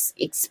things,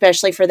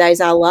 especially for those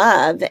I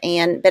love.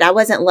 But I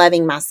wasn't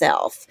loving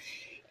myself.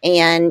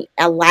 And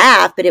I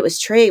laugh, but it was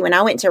true. When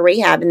I went to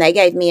rehab and they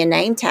gave me a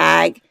name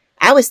tag,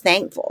 I was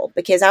thankful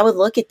because I would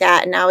look at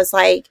that and I was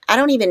like, I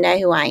don't even know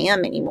who I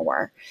am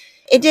anymore.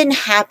 It didn't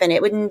happen.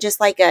 It wasn't just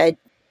like a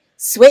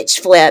switch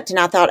flipped and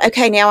I thought,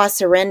 okay, now I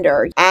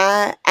surrender.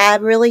 I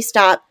really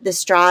stopped the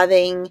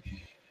striving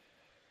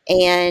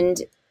and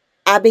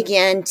I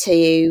began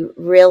to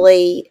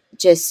really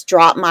just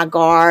drop my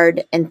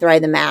guard and throw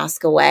the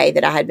mask away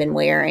that I had been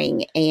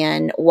wearing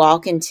and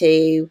walk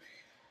into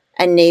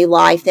a new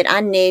life that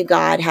I knew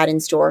God had in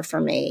store for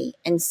me.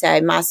 And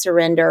so my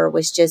surrender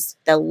was just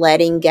the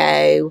letting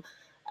go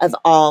of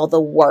all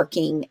the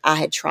working I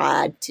had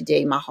tried to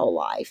do my whole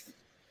life.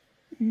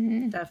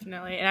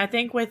 Definitely. And I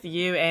think with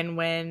you and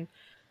when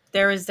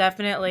there was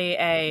definitely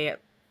a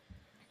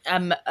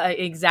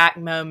exact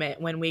moment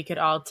when we could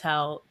all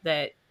tell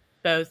that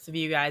both of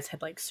you guys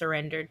had like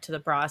surrendered to the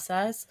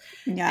process.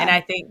 Yeah. And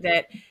I think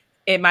that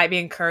it might be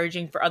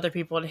encouraging for other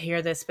people to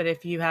hear this, but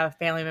if you have a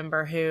family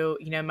member who,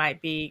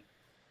 might be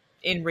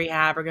in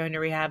rehab or going to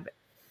rehab,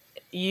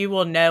 you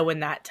will know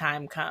when that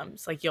time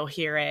comes. Like you'll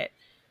hear it,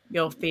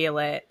 you'll feel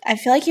it. I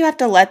feel like you have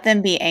to let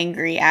them be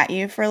angry at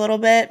you for a little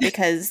bit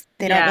because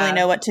they don't really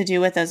know what to do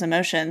with those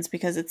emotions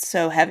because it's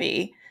so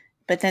heavy.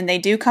 But then they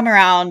do come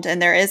around and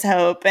there is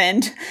hope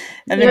and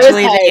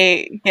eventually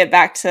they get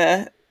back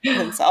to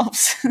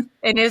themselves.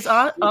 It is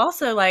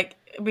also like,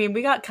 we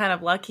got kind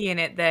of lucky in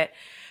it that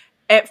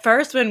at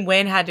first when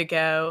Wynn had to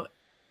go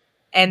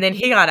and then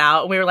he got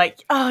out, we were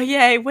like, oh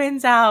yay,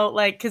 Wynn's out.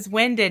 Like, cause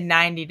Wynn did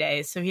 90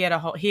 days. So he had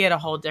a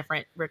whole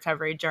different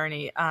recovery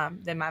journey,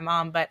 than my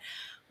mom. But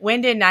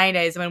Wynn did 9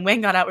 days. When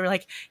Wynn got out, we were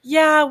like,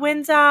 yeah,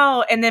 Wynn's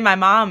out. And then my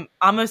mom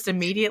almost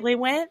immediately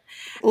went.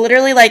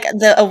 Literally like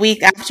a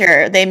week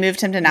after they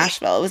moved him to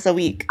Nashville. It was a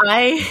week.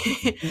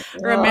 I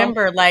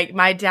remember like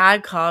my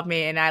dad called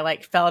me and I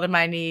like fell to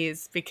my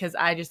knees because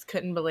I just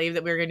couldn't believe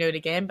that we were going to do it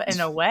again. But in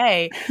a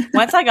way,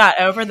 once I got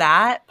over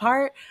that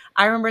part,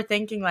 I remember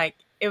thinking like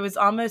it was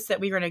almost that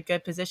we were in a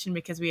good position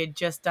because we had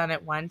just done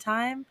it one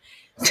time.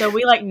 So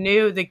we like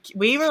knew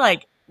we were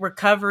like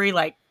recovery,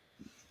 like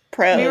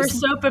pros. We were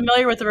so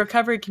familiar with the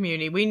recovery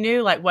community. We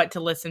knew like what to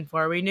listen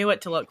for. We knew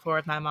what to look for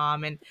with my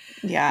mom. And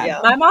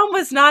my mom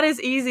was not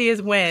as easy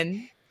as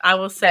Wynn, I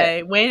will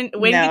say. Wynn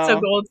gets a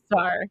gold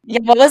star. Yeah,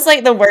 what was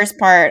like the worst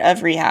part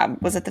of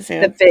rehab? Was it the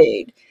food? The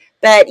food.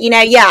 But,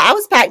 I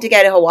was packed to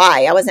go to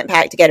Hawaii. I wasn't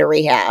packed to go to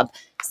rehab.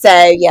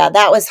 So, yeah,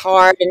 that was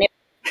hard. And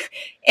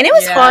it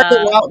was hard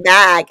to walk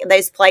back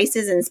those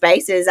places and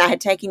spaces I had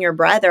taken your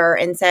brother.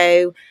 And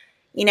so,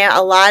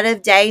 a lot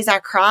of days I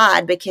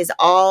cried because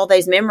all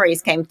those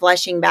memories came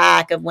flushing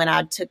back of when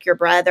I took your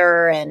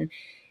brother. And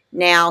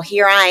now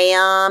here I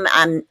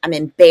am. I'm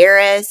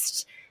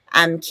embarrassed.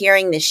 I'm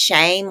carrying the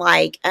shame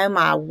like, oh,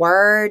 my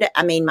word.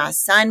 I mean, my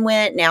son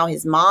went. Now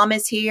his mom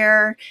is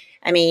here.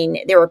 I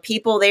mean, there were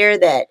people there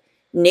that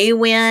knew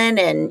Wynn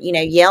and,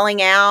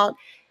 yelling out,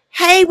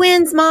 hey,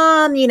 Wynn's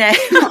mom, Oh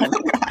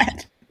my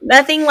God.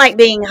 Nothing like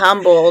being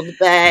humbled,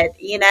 but,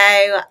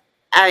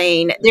 I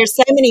mean, there's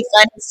so many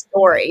funny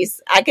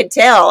stories I could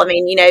tell. I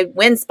mean,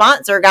 Wynn's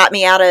sponsor got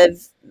me out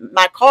of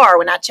my car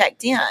when I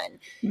checked in,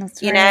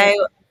 That's right.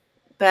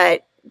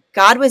 But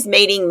God was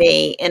meeting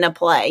me in a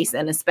place,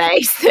 in a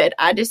space that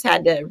I just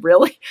had to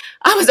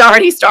I was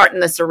already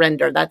starting to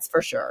surrender. That's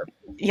for sure.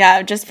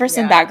 Yeah. Just for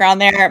some background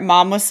there,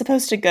 Mom was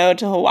supposed to go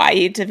to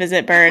Hawaii to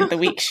visit Bird the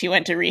week she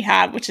went to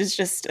rehab, which is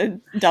just a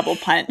double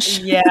punch.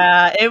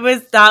 Yeah,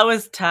 that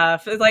was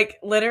tough. It's like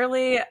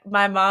literally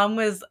my mom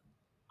was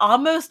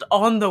almost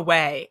on the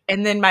way.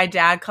 And then my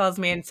dad calls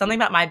me, and something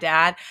about my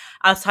dad,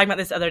 I was talking about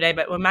this the other day,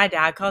 but when my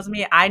dad calls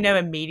me, I know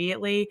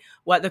immediately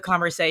what the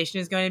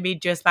conversation is going to be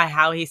just by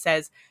how he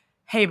says,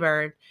 hey,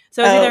 Bird.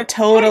 So it's either,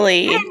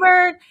 totally.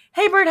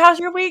 Hey, Bird, how's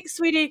your week,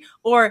 sweetie?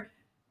 Or,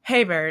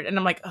 hey, Bird. And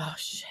I'm like, oh,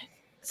 shit.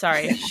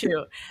 Sorry,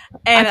 shoot.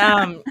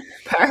 And,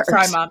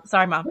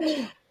 sorry, mom.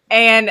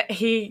 And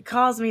he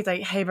calls me, he's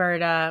like, hey,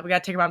 Bird, we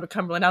got to take your mom to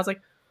Cumberland. I was like,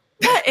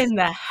 what in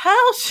the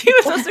hell? She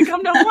was supposed to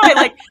come to Hawaii,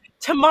 like,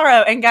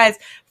 tomorrow. And guys,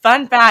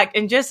 fun fact,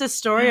 and just a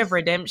story of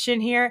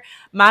redemption here,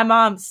 my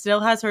mom still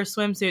has her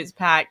swimsuits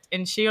packed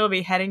and she will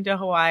be heading to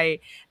Hawaii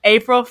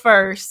April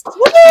 1st.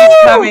 Woo! She's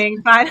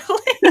coming finally.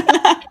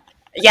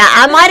 Yeah,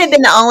 I might have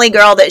been the only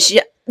girl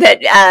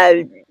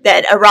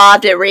that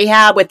arrived at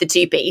rehab with the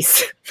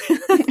two-piece.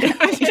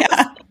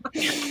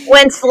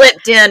 When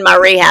slipped in my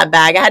rehab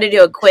bag, I had to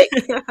do a quick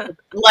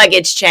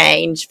luggage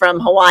change from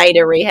Hawaii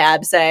to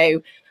rehab. So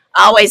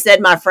I always said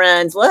to my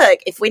friends, look,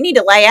 if we need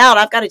to lay out,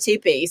 I've got a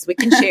two-piece. We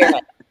can share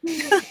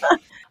it.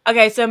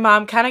 Okay, so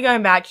Mom, kind of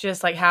going back to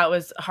just like how it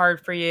was hard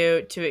for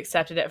you to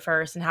accept it at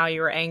first and how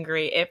you were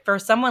angry. If for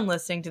someone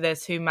listening to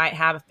this who might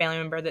have a family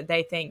member that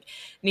they think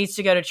needs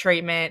to go to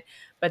treatment,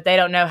 but they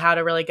don't know how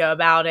to really go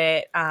about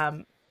it,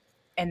 and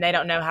they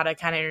don't know how to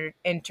kind of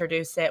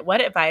introduce it,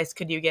 what advice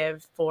could you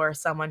give for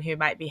someone who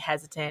might be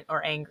hesitant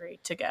or angry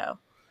to go?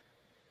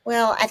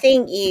 Well, I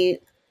think you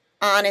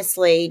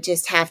honestly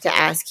just have to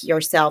ask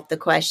yourself the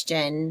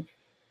question,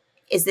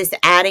 is this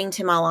adding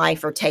to my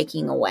life or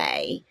taking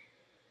away?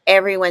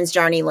 Everyone's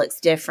journey looks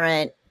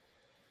different.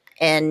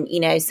 And,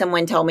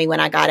 someone told me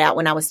when I got out,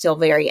 when I was still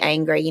very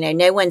angry,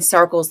 no one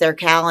circles their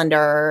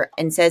calendar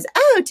and says,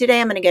 oh, today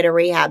I'm going to go to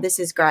rehab. This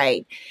is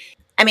great.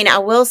 I mean, I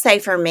will say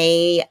for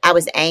me, I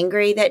was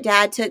angry that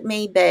Dad took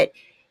me, but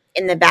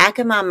in the back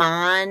of my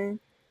mind,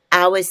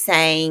 I was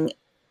saying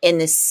in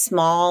this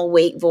small,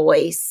 weak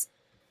voice,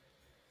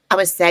 I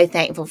was so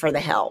thankful for the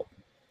help.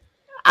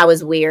 I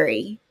was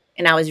weary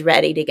and I was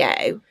ready to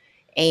go.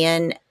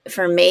 And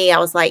for me, I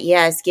was like,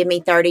 yes, give me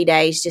 30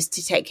 days just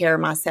to take care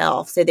of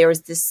myself. So there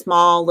was this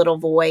small little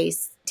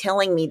voice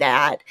telling me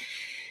that.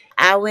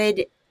 I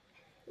would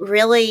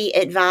really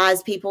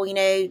advise people,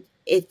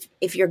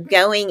 if you're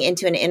going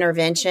into an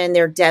intervention,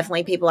 there are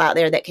definitely people out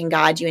there that can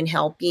guide you and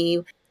help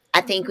you.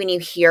 I think when you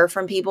hear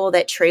from people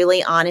that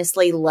truly,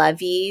 honestly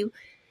love you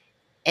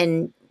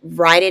and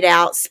write it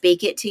out,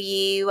 speak it to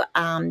you,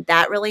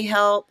 that really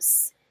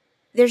helps.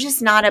 There's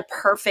just not a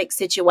perfect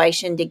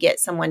situation to get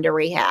someone to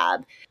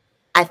rehab.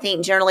 I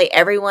think generally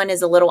everyone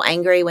is a little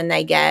angry when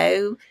they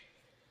go.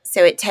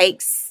 So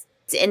it's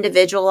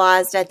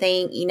individualized, I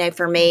think.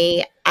 For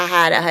me, I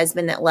had a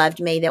husband that loved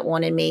me, that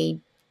wanted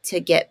me to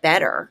get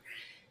better.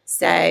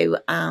 So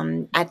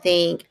I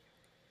think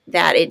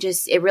that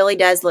it really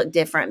does look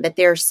different. But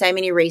there are so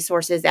many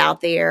resources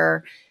out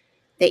there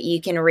that you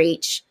can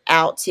reach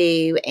out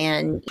to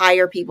and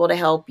hire people to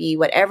help you.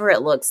 Whatever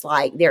it looks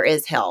like, there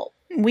is help.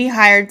 We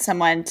hired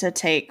someone to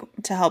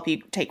help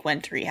you take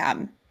Wynn to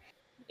rehab.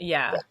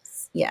 Yeah.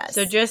 Yes.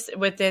 So just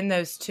within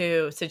those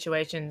two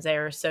situations, they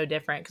were so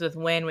different. Because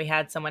with Wynn, we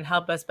had someone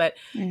help us. But,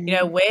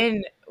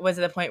 Wynn was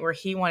at the point where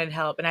he wanted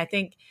help. And I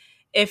think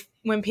if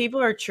when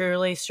people are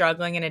truly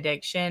struggling in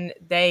addiction,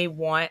 they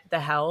want the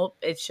help.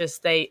 It's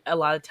just they a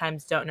lot of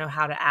times don't know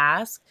how to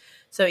ask.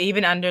 So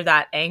even under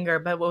that anger,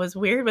 but what was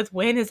weird with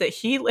Win is that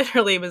he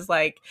literally was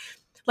like,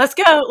 "Let's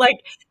go!"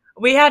 Like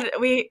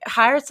we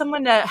hired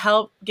someone to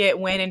help get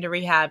Win into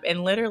rehab,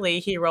 and literally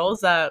he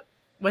rolls up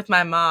with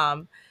my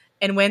mom,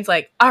 and Win's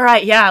like, "All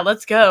right, yeah,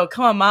 let's go.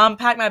 Come on, mom,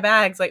 pack my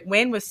bags." Like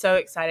Win was so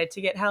excited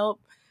to get help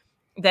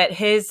that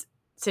his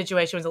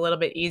situation was a little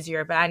bit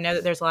easier. But I know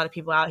that there's a lot of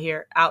people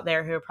out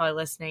there who are probably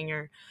listening,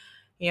 or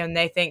and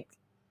they think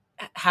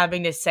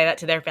having to say that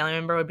to their family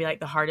member would be like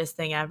the hardest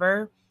thing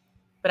ever.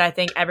 But I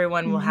think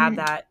everyone will have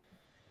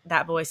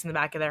that voice in the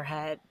back of their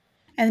head.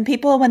 And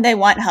people, when they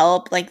want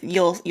help, like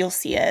you'll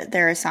see it.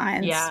 There are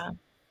signs. Yeah.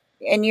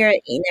 And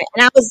and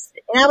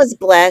I was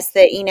blessed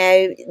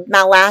that,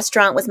 my last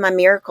drunk was my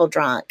miracle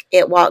drunk.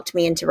 It walked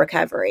me into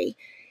recovery.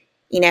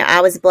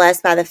 I was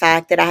blessed by the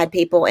fact that I had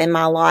people in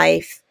my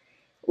life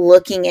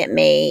looking at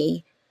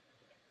me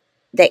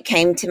that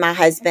came to my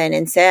husband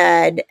and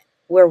said,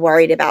 "We're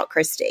worried about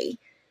Christy."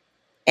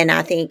 And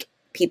I think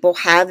people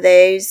have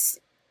those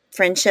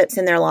friendships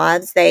in their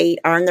lives. They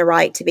earn the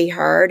right to be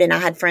heard. And I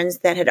had friends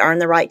that had earned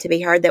the right to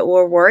be heard that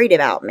were worried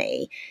about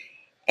me.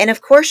 And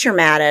of course you're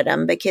mad at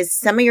them because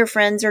some of your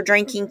friends are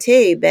drinking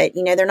too, but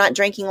they're not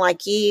drinking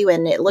like you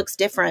and it looks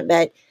different.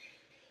 But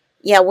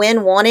yeah,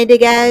 Win wanted to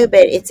go,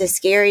 but it's a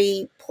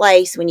scary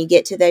place when you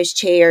get to those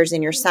chairs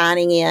and you're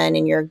signing in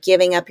and you're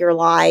giving up your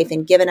life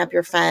and giving up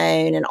your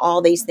phone and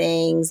all these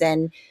things.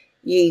 And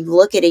you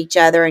look at each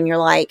other and you're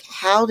like,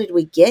 how did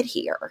we get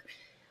here?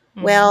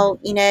 Mm-hmm. Well,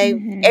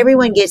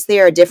 everyone gets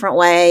there a different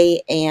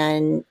way.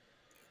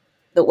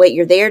 But what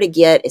you're there to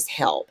get is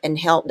help, and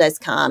help does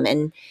come.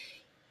 And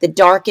the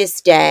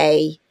darkest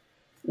day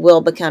will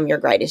become your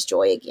greatest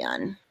joy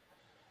again.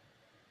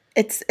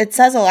 It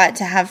says a lot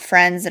to have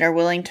friends that are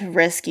willing to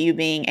risk you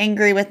being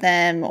angry with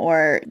them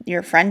or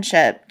your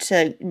friendship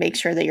to make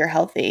sure that you're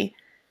healthy.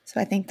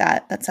 So I think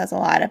that says a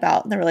lot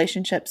about the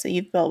relationships that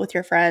you've built with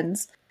your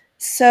friends.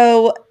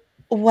 So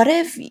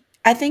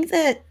I think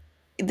that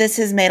this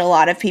has made a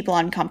lot of people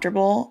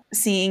uncomfortable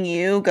seeing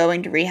you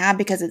going to rehab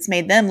because it's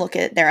made them look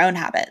at their own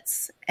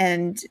habits.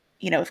 And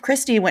if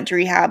Christy went to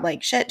rehab,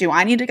 like, shit, do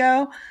I need to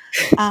go?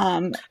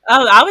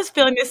 I was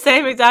feeling the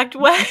same exact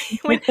way.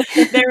 When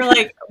they were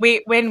like,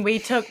 when we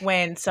took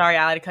Win, sorry,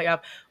 I had to cut you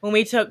off. When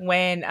we took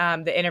Win,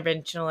 the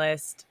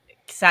interventionalist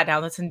sat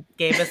down with us and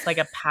gave us like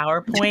a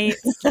PowerPoint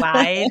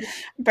slide.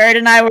 Bird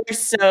and I were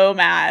so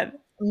mad.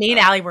 Me and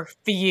Allie were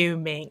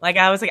fuming.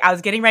 I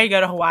was getting ready to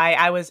go to Hawaii.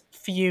 I was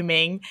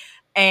fuming.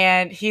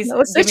 And he's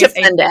such a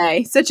fun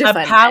day. Such a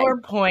fun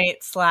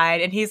PowerPoint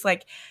slide. And he's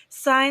like,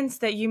 signs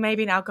that you may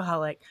be an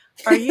alcoholic.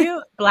 Are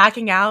you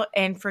blacking out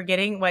and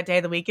forgetting what day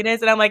of the week it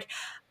is? And I'm like,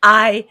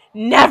 I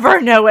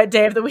never know what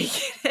day of the week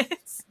it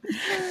is.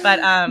 But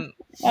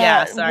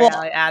sorry,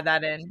 I'll add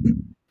that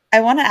in.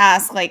 I want to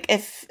ask,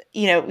 if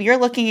you're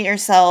looking at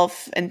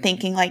yourself and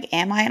thinking,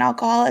 am I an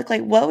alcoholic?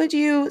 What would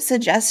you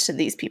suggest to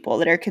these people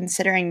that are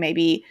considering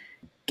maybe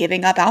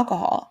giving up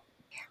alcohol?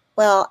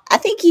 Well, I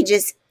think you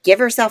just give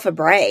yourself a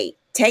break.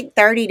 Take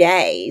 30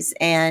 days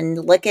and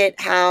look at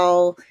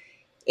how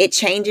it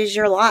changes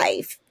your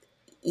life.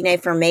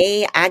 For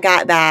me, I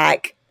got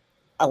back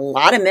a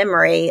lot of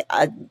memory,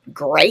 a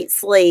great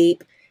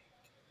sleep,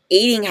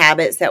 eating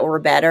habits that were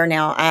better.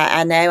 Now,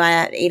 I know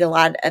I eat a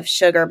lot of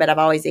sugar, but I've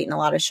always eaten a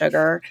lot of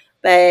sugar.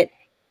 But,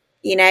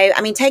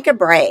 take a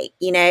break.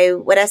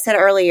 What I said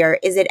earlier,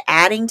 is it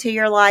adding to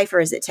your life or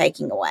is it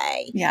taking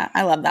away? Yeah,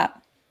 I love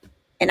that.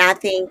 And I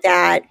think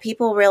that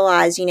people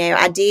realize,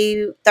 I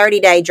do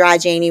 30-day dry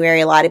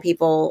January. A lot of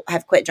people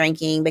have quit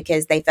drinking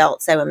because they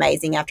felt so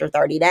amazing after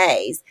 30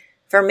 days.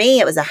 For me,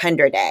 it was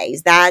 100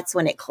 days. That's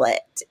when it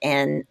clicked.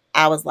 And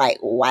I was like,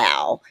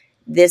 wow,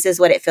 this is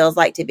what it feels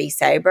like to be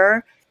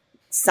sober.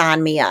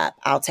 Sign me up.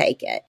 I'll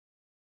take it.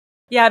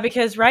 Yeah,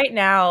 because right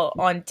now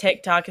on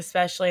TikTok,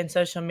 especially in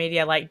social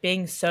media,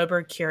 being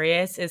sober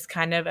curious is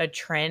kind of a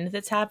trend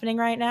that's happening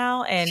right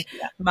now. And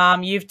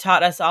Mom, you've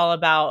taught us all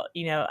about,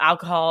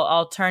 alcohol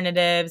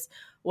alternatives,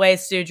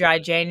 ways to do dry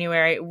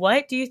January.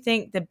 What do you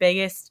think the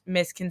biggest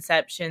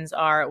misconceptions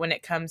are when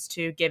it comes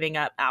to giving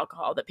up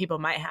alcohol that people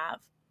might have?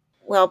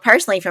 Well,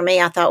 personally for me,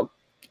 I thought,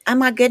 oh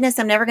my goodness,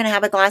 I'm never going to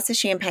have a glass of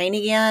champagne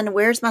again.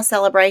 Where's my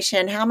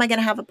celebration? How am I going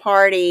to have a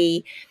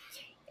party?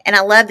 And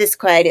I love this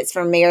quote. It's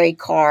from Mary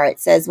Carr. It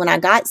says, when I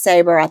got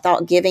sober, I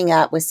thought giving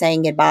up was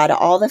saying goodbye to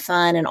all the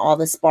fun and all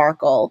the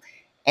sparkle.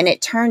 And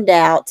it turned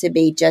out to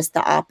be just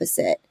the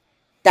opposite.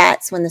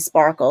 That's when the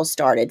sparkle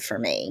started for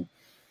me.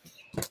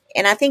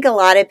 And I think a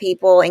lot of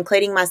people,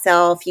 including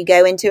myself, you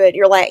go into it,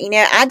 you're like,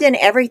 I've done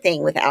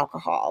everything with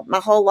alcohol my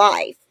whole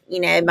life.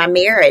 My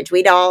marriage,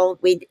 we'd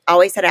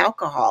always had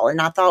alcohol.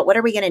 And I thought, what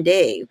are we going to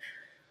do?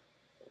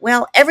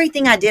 Well,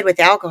 everything I did with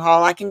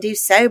alcohol, I can do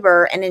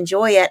sober and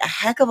enjoy it a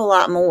heck of a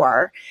lot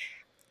more.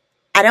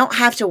 I don't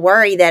have to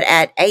worry that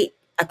at 8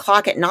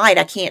 o'clock at night,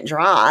 I can't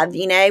drive.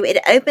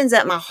 It opens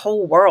up my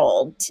whole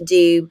world to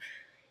do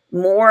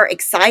more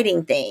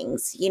exciting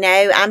things.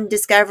 I'm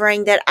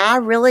discovering that I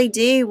really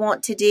do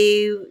want to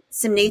do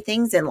some new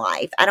things in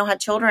life. I don't have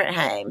children at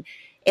home.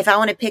 If I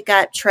want to pick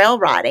up trail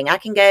riding, I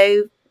can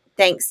go,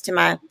 thanks to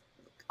my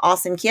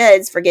awesome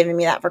kids for giving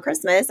me that for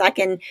Christmas. I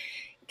can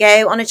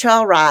go on a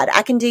trail ride.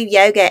 I can do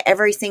yoga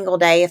every single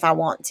day if I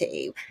want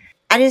to.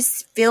 I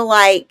just feel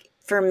like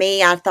for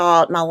me, I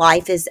thought my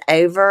life is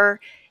over,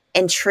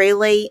 and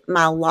truly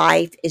my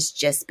life is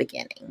just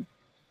beginning.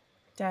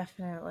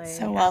 Definitely.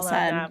 So well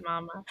said. That,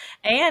 Mama.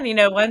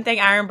 And, one thing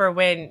I remember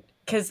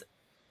because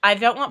I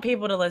don't want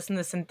people to listen to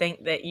this and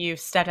think that you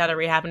stepped out of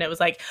rehab and it was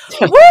like,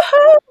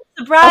 woohoo,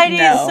 sobriety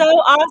is so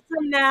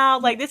awesome now.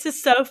 Like, this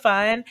is so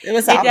fun. It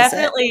was It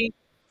definitely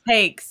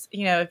takes,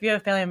 if you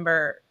have a family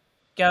member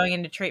going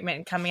into treatment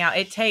and coming out,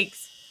 sorry,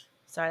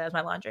 that was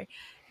my laundry.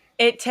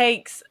 It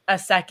takes a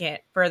second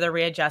for the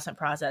readjustment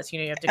process.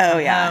 You have to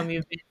come home.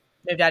 You've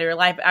moved out of your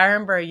life. I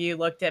remember you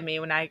looked at me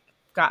when I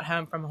got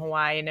home from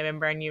Hawaii in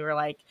November and you were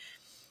like,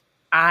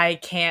 I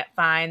can't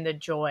find the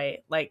joy.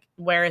 Like,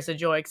 where is the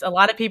joy? Because a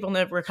lot of people in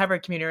the recovery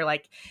community are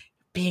like,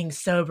 being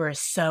sober is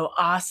so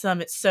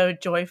awesome. It's so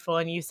joyful.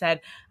 And you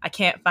said, I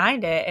can't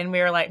find it. And we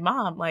were like,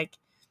 Mom, like,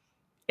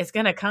 it's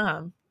going to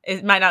come.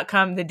 It might not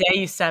come the day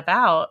you step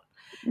out.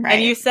 Right.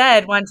 And you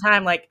said one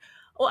time, like,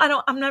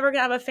 well, I'm never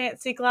going to have a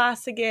fancy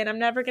glass again. I'm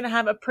never going to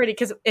have a pretty,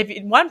 because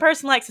if one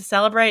person likes to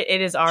celebrate, it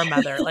is our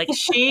mother. Like,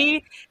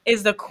 she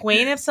is the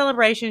queen of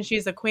celebration.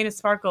 She's the queen of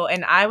sparkle.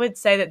 And I would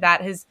say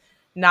that has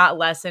not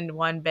lessened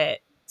one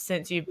bit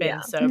since you've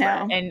been sober.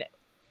 No. And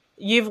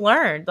you've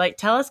learned, like,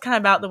 tell us kind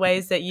of about the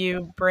ways that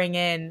you bring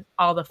in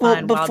all the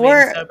fun while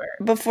being sober.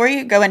 Before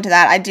you go into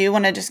that, I do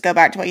want to just go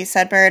back to what you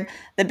said, Bird.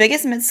 The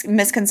biggest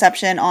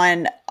misconception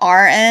on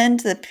our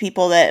end, the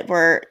people that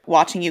were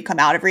watching you come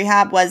out of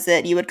rehab, was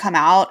that you would come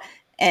out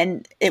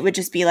and it would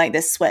just be like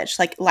this switch,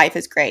 like life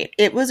is great.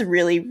 It was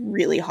really,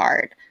 really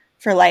hard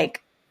for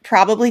like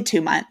probably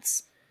 2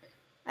 months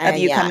of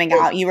you coming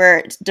out. You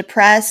were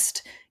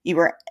depressed, you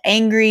were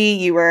angry,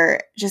 you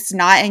were just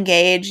not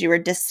engaged, you were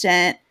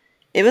distant.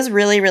 It was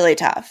really, really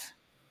tough.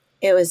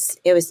 It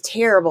was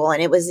terrible, and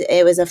it was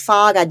a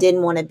fog I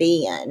didn't want to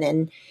be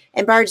in.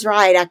 And Bird's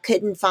right, I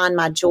couldn't find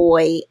my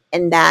joy,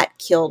 and that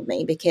killed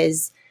me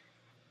because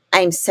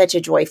I'm such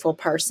a joyful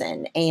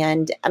person.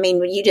 And I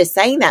mean, you just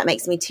saying that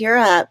makes me tear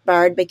up,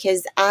 Bird,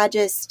 because I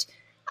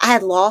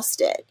had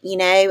lost it,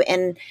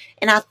 and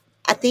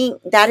I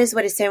think that is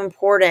what is so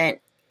important.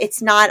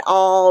 It's not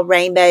all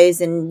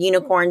rainbows and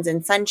unicorns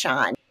and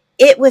sunshine.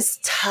 It was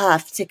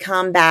tough to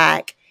come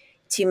back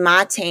to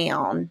my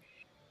town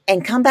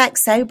and come back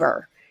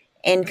sober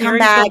and come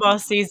back. Football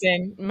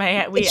season,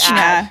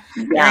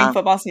 during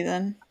football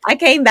season. I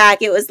came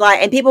back. It was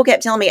like, and people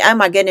kept telling me, "Oh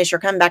my goodness, you're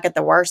coming back at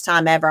the worst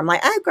time ever." I'm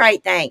like, "Oh,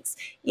 great, thanks."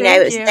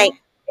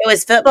 It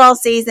was football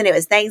season. It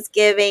was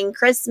Thanksgiving,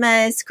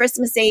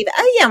 Christmas Eve.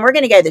 Oh yeah, and we're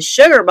going to go to the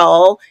Sugar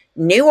Bowl,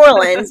 New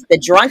Orleans, the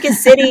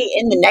drunkest city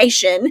in the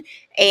nation.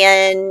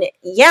 And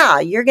yeah,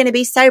 you're going to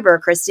be sober,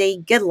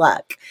 Christy. Good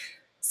luck.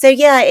 So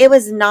yeah, it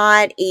was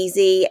not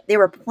easy. There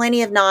were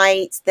plenty of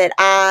nights that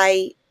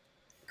I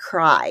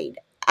cried.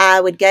 I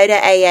would go to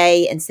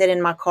AA and sit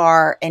in my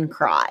car and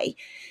cry,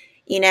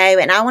 and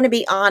I want to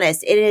be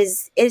honest,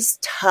 it's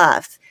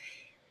tough.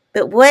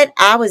 But what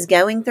I was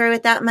going through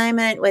at that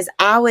moment was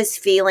I was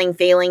feeling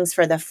feelings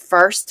for the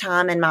first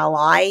time in my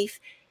life,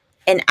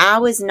 and I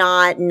was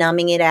not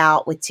numbing it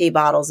out with 2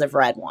 bottles of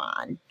red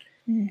wine.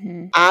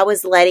 Mm-hmm. I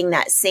was letting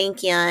that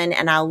sink in,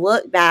 and I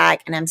look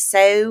back and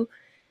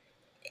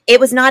it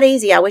was not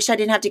easy. I wish I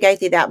didn't have to go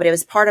through that, but it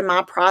was part of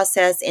my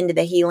process into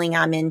the healing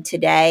I'm in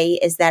today,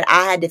 is that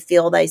I had to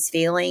feel those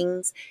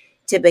feelings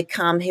to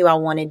become who I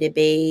wanted to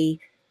be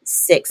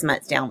 6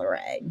 months down the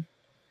road.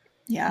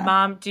 Yeah.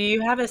 Mom, do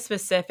you have a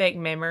specific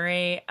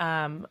memory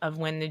of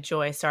when the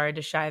joy started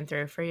to shine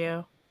through for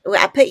you?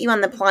 I put you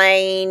on the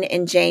plane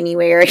in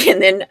January,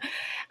 and then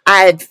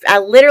I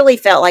literally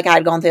felt like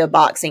I'd gone through a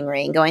boxing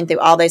ring, going through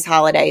all those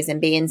holidays and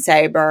being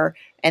sober.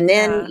 And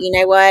then, you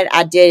know what?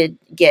 I did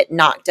get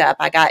knocked up.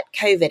 I got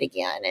COVID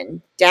again,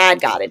 and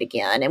Dad got it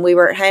again. And we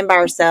were at home by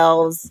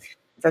ourselves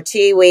for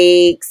 2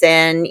 weeks.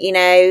 And,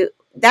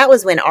 that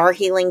was when our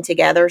healing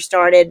together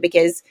started,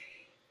 because,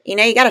 you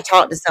got to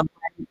talk to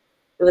someone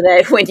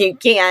when you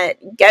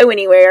can't go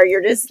anywhere.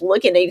 You're just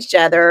looking at each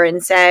other.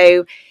 And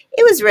so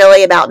it was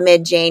really about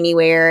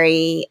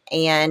mid-January,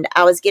 and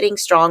I was getting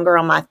stronger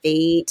on my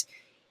feet.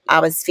 I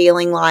was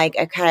feeling like,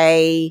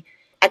 okay,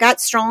 I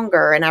got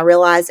stronger, and I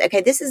realized,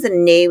 okay, this is a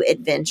new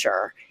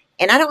adventure,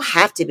 and I don't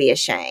have to be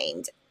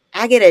ashamed.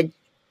 I get a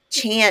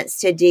chance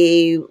to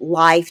do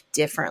life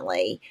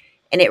differently.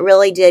 And it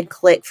really did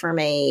click for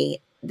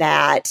me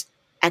that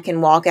I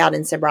can walk out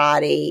in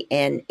sobriety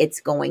and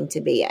it's going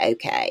to be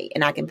okay.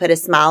 And I can put a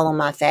smile on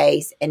my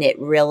face, and it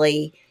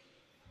really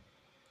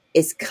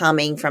is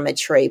coming from a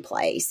true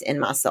place in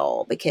my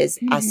soul, because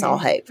I saw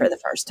hope for the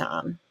first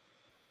time.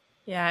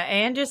 Yeah.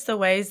 And just the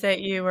ways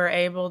that you were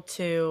able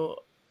to,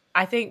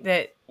 I think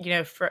that,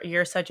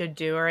 you're such a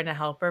doer and a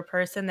helper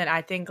person that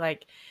I think,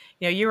 like,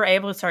 you were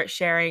able to start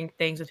sharing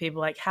things with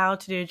people like how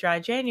to do dry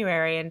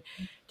January, and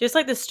just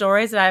like the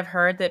stories that I've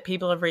heard that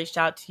people have reached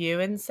out to you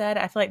and said,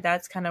 I feel like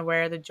that's kind of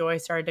where the joy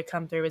started to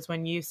come through, is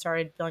when you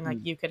started feeling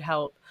like you could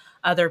help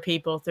other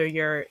people through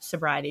your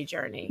sobriety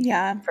journey.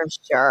 Yeah. For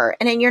sure.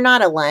 And then you're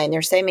not alone.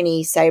 There's so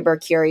many sober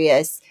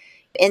curious.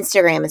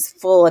 Instagram is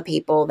full of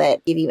people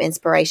that give you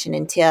inspiration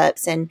and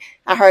tips. And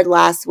I heard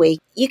last week,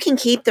 you can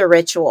keep the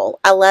ritual.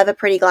 I love a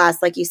pretty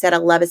glass. Like you said, I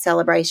love a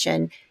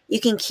celebration. You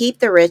can keep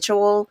the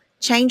ritual,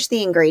 change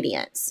the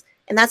ingredients.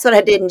 And that's what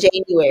I did in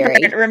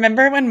January.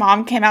 Remember when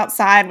Mom came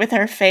outside with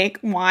her fake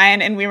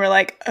wine and we were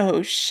like,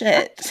 oh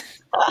shit.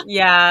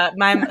 Yeah.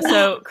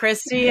 So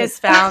Christy has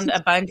found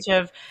a bunch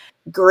of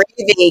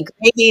Groovy.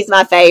 Groovy is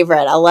my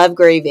favorite. I love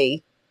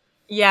Groovy.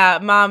 Yeah,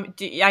 Mom,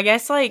 I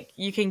guess like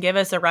you can give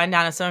us a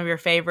rundown of some of your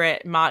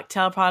favorite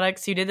mocktail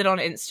products. You did it on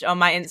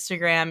my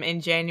Instagram in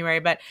January,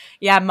 but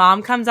yeah,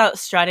 Mom comes out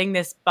strutting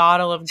this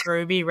bottle of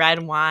Groovy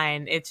red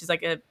wine. It's just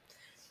like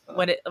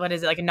what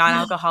is it, like a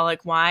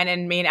non-alcoholic wine?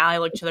 And me and Allie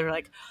looked at each other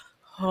like,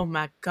 oh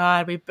my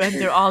God, we've been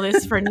through all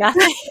this for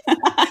nothing.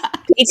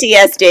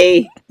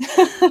 PTSD.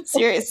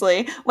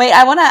 Seriously. Wait,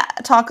 I want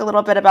to talk a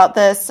little bit about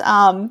this.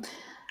 I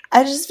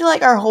just feel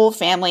like our whole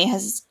family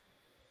has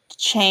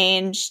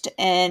changed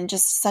in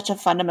just such a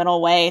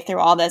fundamental way through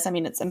all this. I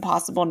mean, it's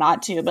impossible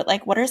not to, but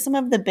like, what are some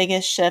of the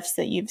biggest shifts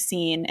that you've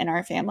seen in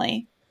our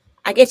family?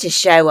 I get to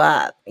show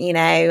up,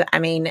 I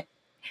mean,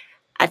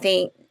 I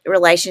think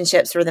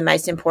relationships were the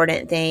most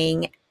important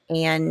thing.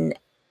 And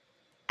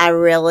I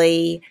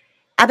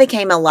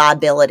became a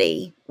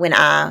liability when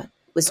I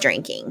was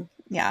drinking.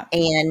 Yeah.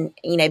 And,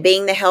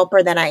 being the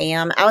helper that I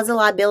am, I was a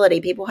liability.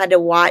 People had to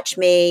watch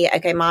me.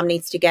 Okay, Mom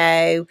needs to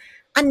go.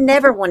 I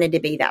never wanted to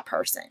be that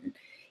person.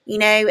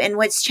 And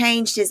what's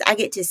changed is I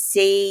get to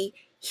see,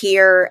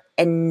 hear,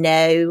 and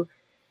know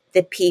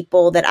the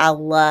people that I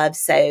love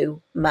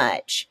so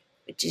much,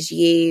 which is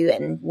you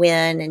and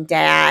Wynn and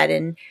Dad.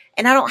 And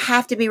I don't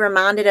have to be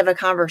reminded of a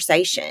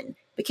conversation,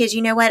 because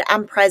you know what?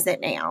 I'm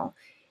present now.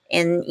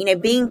 And,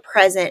 being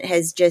present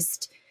has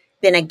just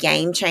been a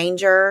game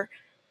changer.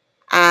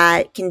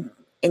 I can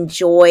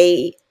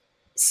enjoy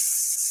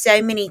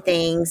so many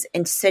things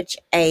in such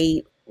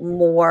a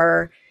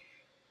more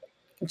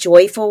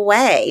joyful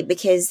way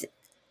because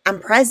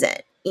I'm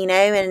present,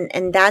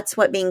 and that's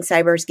what being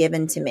sober has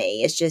given to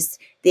me. It's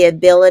just the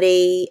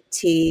ability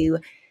to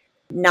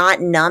not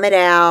numb it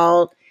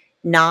out,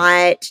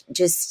 not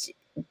just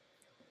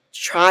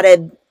try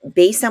to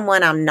be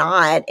someone I'm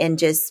not, and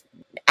just,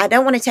 I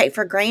don't want to take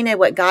for granted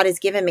what God has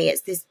given me.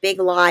 It's this big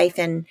life.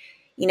 And,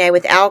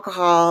 with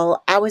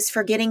alcohol, I was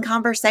forgetting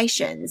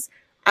conversations.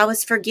 I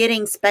was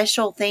forgetting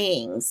special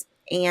things.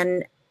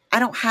 And I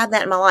don't have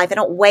that in my life. I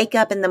don't wake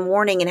up in the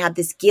morning and have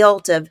this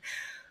guilt of,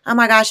 oh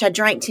my gosh, I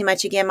drank too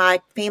much again.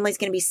 My family's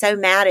going to be so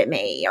mad at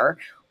me. Or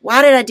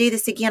why did I do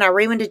this again? I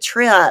ruined a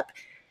trip.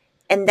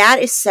 And that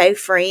is so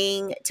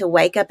freeing, to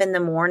wake up in the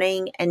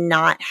morning and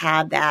not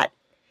have that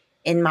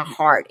in my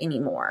heart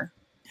anymore.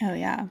 Oh,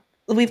 yeah.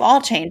 We've all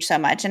changed so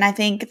much. And I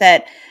think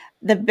that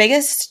the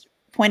biggest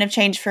point of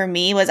change for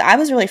me was I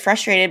was really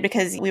frustrated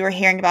because we were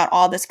hearing about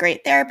all this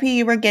great therapy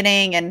you were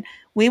getting and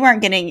we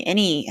weren't getting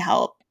any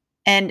help.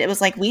 And it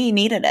was like, we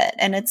needed it.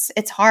 And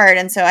it's hard.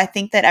 And so I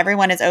think that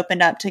everyone has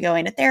opened up to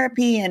going to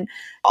therapy and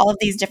all of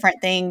these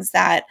different things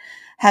that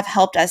have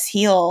helped us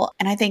heal.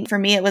 And I think for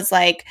me, it was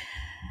like,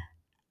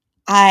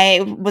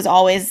 I was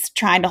always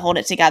trying to hold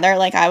it together.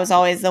 Like I was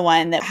always the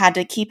one that had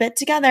to keep it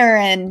together.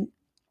 And,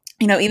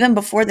 even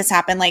before this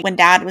happened, like when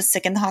Dad was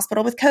sick in the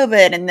hospital with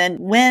COVID, and then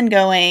Wynn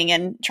going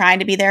and trying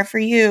to be there for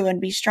you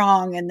and be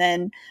strong. And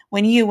then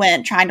when you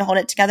went, trying to hold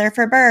it together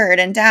for Bird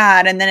and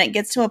Dad. And then it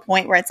gets to a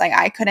point where it's like,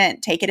 I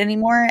couldn't take it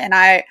anymore. And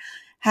I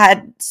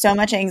had so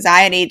much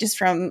anxiety just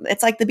from,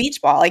 it's like the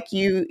beach ball. Like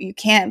you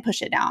can't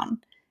push it down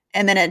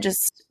and then it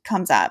just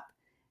comes up.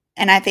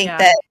 And I think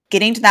that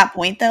getting to that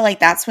point though, like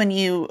that's when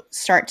you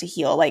start to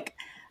heal. Like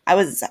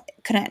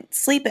couldn't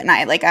sleep at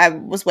night. Like I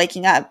was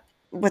waking up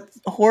with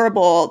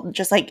horrible,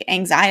 just like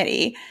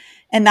anxiety.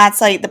 And that's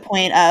like the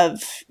point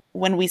of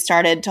when we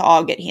started to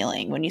all get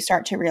healing, when you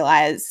start to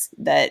realize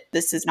that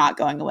this is not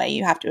going away,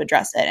 you have to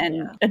address it,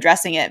 and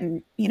addressing it,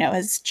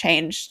 has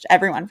changed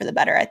everyone for the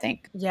better, I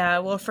think. Yeah.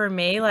 Well, for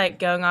me, like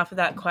going off of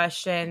that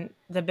question,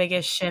 the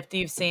biggest shift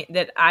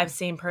that I've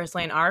seen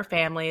personally in our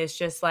family is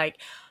just like,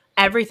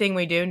 everything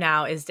we do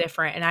now is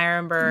different. And I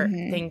remember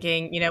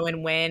thinking,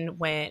 when Wynn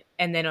went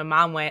and then when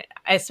Mom went,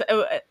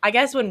 I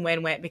guess when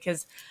Wynn went,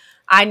 because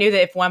I knew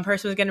that if one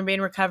person was going to be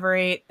in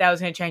recovery, that was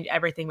going to change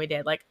everything we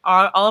did. Like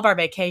all of our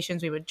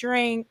vacations, we would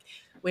drink.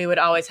 We would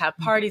always have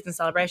parties and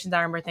celebrations.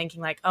 I remember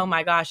thinking like, oh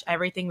my gosh,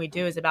 everything we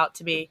do is about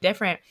to be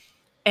different.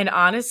 And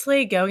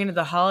honestly, going into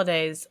the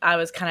holidays, I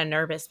was kind of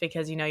nervous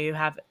because, you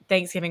have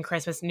Thanksgiving,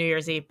 Christmas, New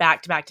Year's Eve,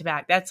 back to back to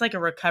back. That's like a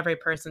recovery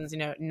person's,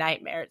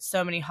 nightmare. It's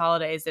so many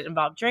holidays that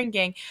involve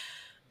drinking.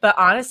 But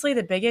honestly,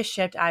 the biggest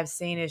shift I've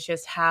seen is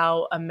just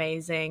how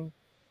amazing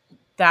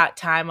that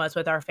time was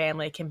with our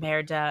family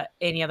compared to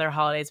any other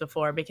holidays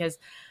before. Because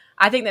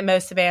I think that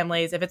most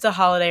families, if it's a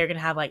holiday, you're going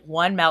to have like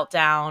one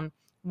meltdown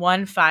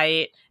one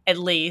fight at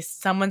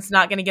least. Someone's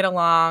not going to get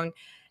along.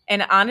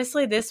 And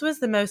honestly, this was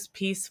the most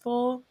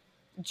peaceful,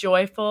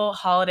 joyful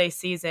holiday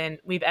season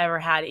we've ever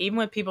had. Even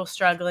with people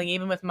struggling,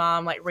 even with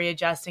mom like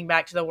readjusting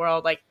back to the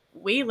world, like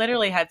we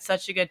literally had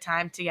such a good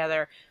time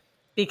together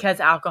because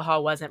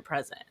alcohol wasn't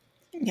present.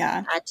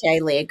 Yeah. I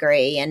totally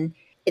agree. And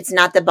it's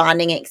not the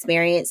bonding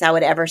experience I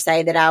would ever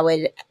say that I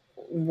would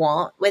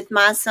want with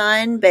my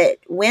son, but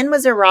Wynn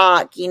was a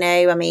rock, you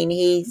know. I mean,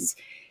 he's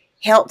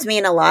helped me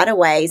in a lot of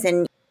ways,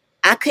 and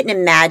I couldn't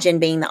imagine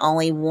being the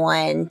only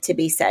one to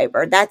be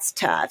sober. That's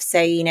tough.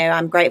 So, you know,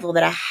 I'm grateful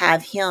that I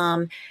have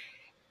him.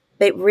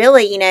 But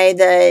really, you know,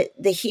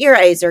 the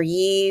heroes are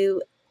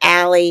you,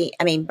 Allie,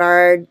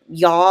 Bird,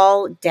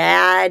 y'all,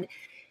 Dad,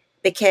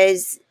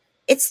 because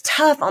it's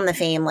tough on the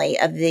family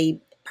of the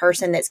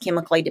person that's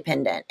chemically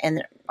dependent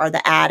and or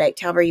the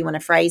addict, however you want to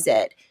phrase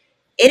it.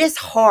 It is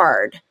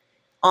hard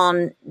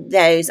on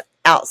those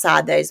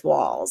outside those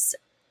walls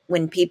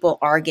when people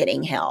are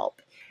getting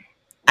help.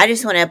 I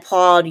just want to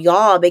applaud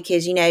y'all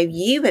because, you know,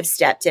 you have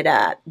stepped it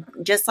up.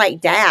 Just like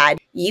Dad,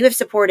 you have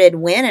supported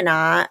Wynn and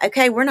I.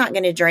 Okay, we're not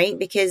going to drink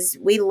because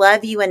we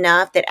love you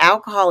enough that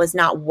alcohol is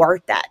not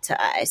worth that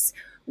to us.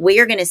 We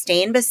are going to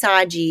stand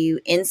beside you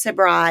in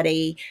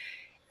sobriety.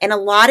 And a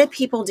lot of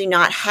people do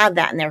not have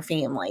that in their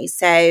family.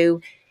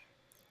 So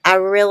I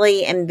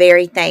really am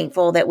very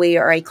thankful that we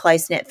are a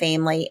close-knit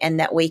family and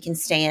that we can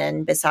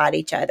stand beside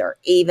each other,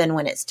 even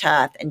when it's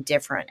tough and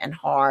different and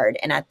hard.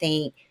 And I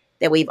think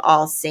that we've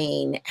all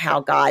seen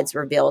how God's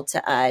revealed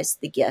to us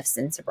the gifts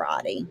in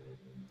sobriety.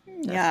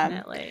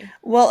 Definitely. Yeah.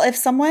 Well, if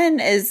someone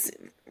is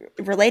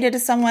related to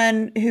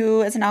someone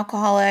who is an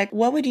alcoholic,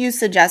 what would you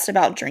suggest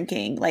about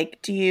drinking? Like,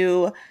 do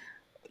you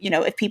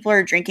know, if people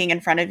are drinking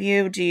in front of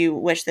you, do you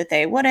wish that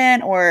they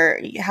wouldn't?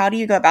 Or how do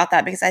you go about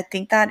that? Because I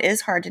think that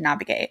is hard to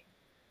navigate.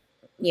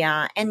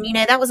 Yeah. And, you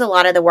know, that was a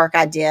lot of the work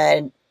I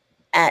did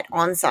at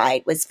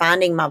On-Site was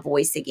finding my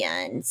voice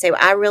again. So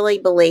I really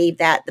believe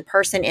that the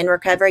person in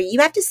recovery,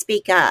 you have to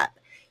speak up.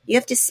 You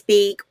have to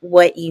speak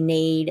what you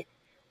need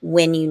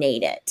when you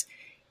need it.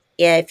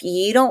 If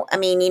you don't,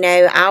 you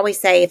know, I always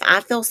say if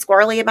I feel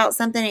squirrely about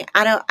something,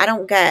 I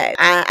don't go.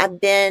 I've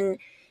been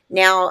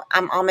now,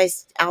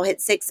 I'll hit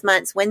 6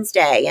 months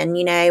Wednesday. And,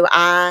 you know,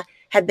 I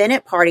have been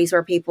at parties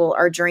where people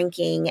are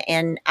drinking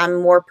and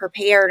I'm more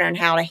prepared on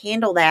how to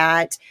handle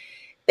that.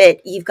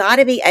 But you've got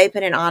to be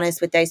open and honest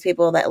with those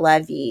people that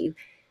love you.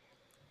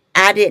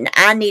 I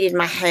needed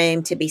my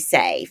home to be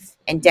safe,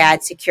 and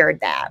Dad secured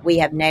that. We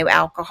have no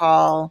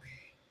alcohol.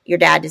 Your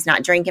dad does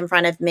not drink in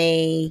front of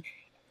me.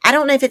 I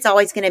don't know if it's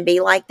always going to be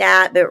like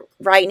that, but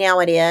right now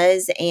it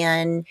is.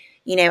 And,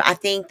 you know, I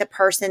think the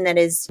person that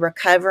is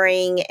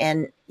recovering,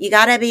 and you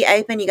got to be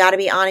open, you got to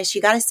be honest,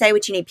 you got to say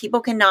what you need.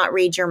 People cannot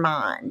read your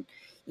mind.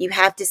 You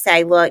have to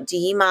say, look, do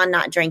you mind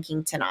not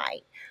drinking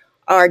tonight?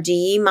 Or do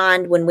you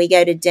mind when we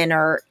go to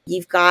dinner?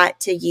 You've got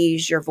to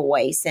use your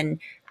voice. And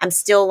I'm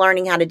still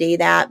learning how to do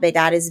that, but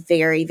that is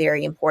very,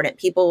 very important.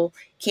 People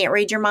can't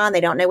read your mind.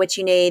 They don't know what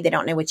you need. They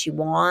don't know what you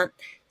want.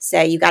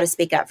 So you got to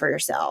speak up for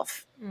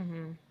yourself.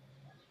 Mm-hmm.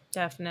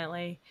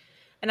 Definitely.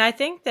 And I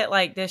think that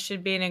like this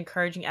should be an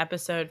encouraging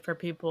episode for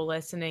people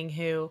listening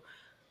who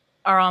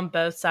are on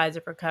both sides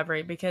of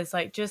recovery, because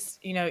like,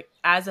 just, you know,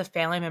 as a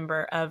family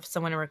member of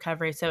someone in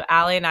recovery, so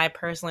Allie and I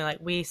personally, like,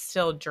 we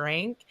still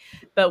drink,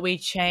 but we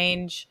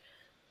change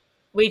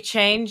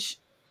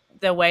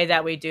the way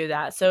that we do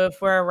that. So if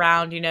we're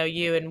around, you know,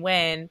 you and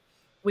Wynn,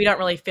 we don't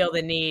really feel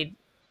the need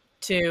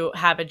to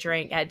have a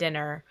drink at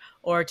dinner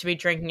or to be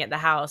drinking at the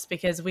house,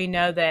 because we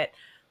know that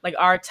like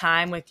our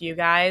time with you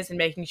guys and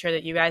making sure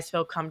that you guys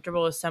feel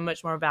comfortable is so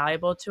much more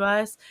valuable to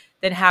us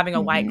than having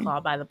a White Claw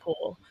by the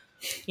pool.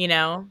 You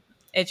know,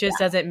 it just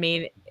doesn't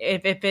mean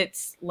if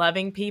it's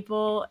loving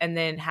people and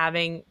then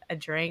having a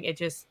drink, it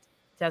just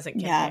doesn't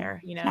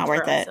compare, you know, not for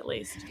worth us it. at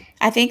least.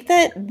 I think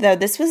that though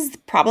this was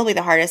probably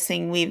the hardest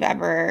thing we've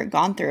ever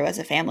gone through as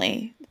a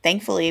family.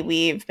 Thankfully,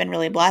 we've been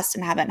really blessed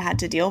and haven't had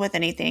to deal with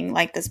anything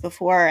like this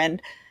before.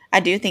 And I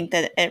do think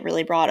that it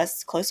really brought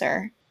us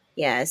closer.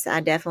 Yes, I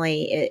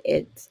definitely,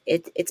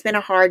 it's been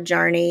a hard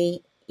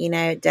journey. You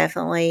know,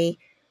 definitely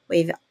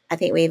I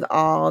think we've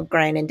all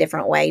grown in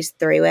different ways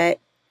through it,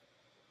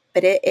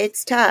 but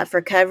it's tough.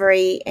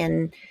 Recovery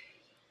and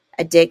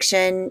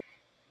addiction,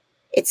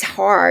 it's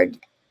hard.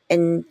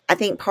 And I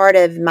think part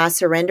of my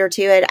surrender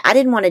to it, I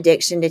didn't want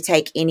addiction to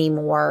take any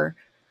more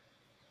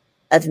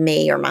of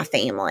me or my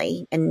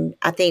family. And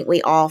I think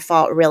we all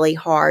fought really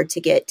hard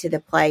to get to the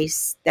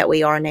place that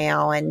we are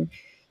now. And,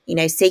 you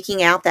know,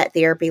 seeking out that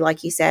therapy,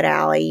 like you said,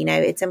 Allie, you know,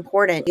 it's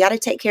important. You got to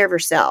take care of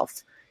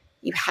yourself.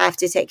 You have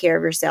to take care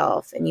of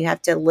yourself, and you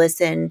have to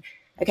listen.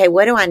 Okay,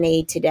 what do I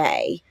need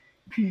today?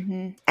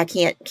 Mm-hmm. I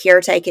can't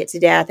caretake it to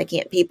death. I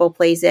can't people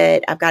please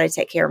it. I've got to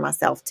take care of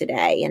myself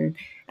today. And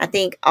I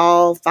think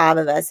all 5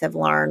 of us have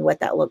learned what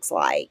that looks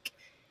like.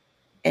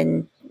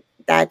 And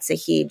that's a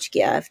huge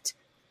gift.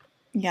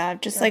 Yeah,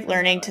 just like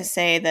learning to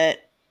say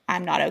that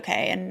I'm not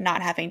okay and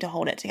not having to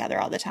hold it together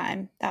all the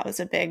time. That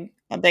was a big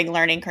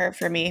learning curve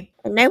for me.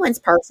 No one's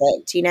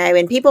perfect,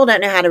 and people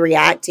don't know how to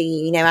react to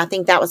you. I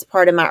think that was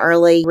part of my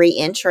early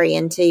re-entry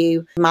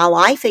into my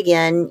life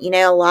again.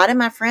 A lot of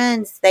my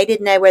friends, they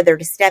didn't know whether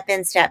to step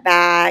in, step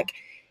back.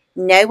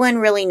 No one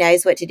really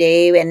knows what to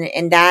do.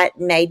 And that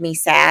made me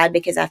sad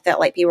because I felt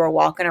like people were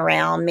walking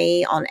around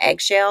me on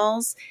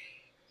eggshells.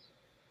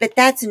 But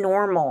that's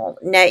normal.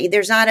 No,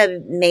 there's not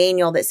a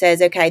manual that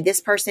says, okay, this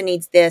person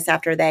needs this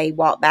after they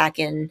walk back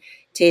into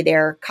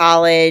their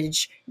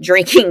college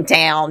drinking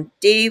town.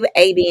 Do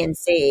A, B, and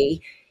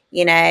C,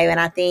 and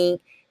I think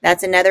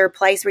that's another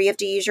place where you have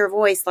to use your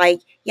voice.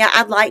 Like, yeah,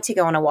 I'd like to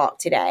go on a walk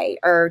today.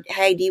 Or,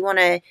 hey, do you want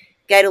to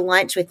go to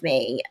lunch with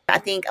me? I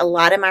think a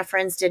lot of my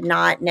friends did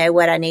not know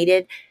what I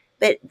needed.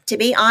 But to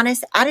be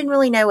honest, I didn't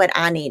really know what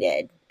I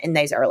needed in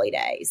those early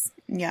days.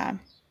 Yeah.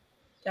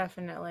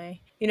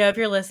 Definitely. If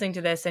you're listening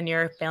to this and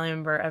you're a family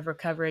member of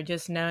recovery,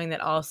 just knowing that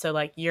also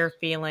like your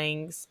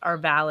feelings are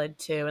valid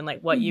too. And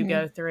like what you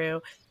go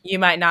through, you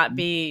might not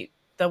be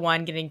the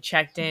one getting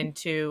checked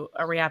into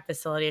a rehab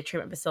facility, a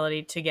treatment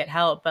facility to get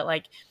help, but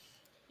like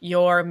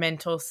your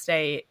mental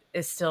state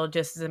is still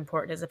just as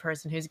important as the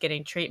person who's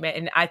getting treatment.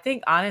 And I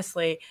think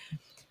honestly,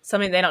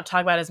 something they don't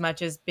talk about as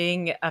much as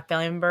being a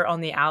family member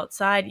on the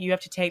outside. You have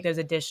to take those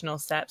additional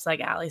steps. Like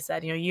Allie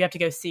said, you have to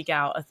go seek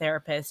out a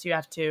therapist. You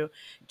have to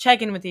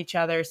check in with each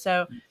other.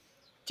 So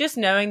just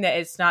knowing that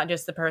it's not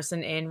just the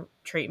person in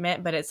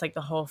treatment, but it's like the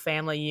whole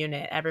family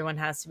unit. Everyone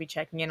has to be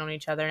checking in on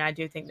each other. And I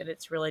do think that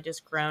it's really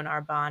just grown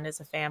our bond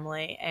as a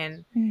family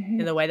and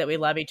in the way that we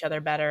love each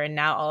other better. And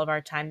now all of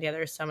our time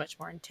together is so much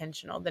more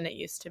intentional than it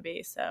used to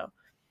be. So,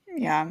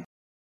 yeah.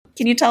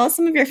 Can you tell us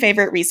some of your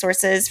favorite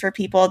resources for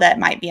people that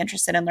might be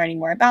interested in learning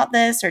more about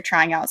this or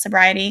trying out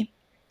sobriety?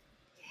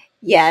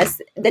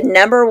 Yes. The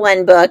number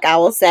one book I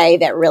will say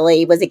that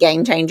really was a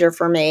game changer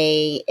for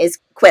me is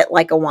Quit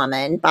Like a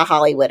Woman by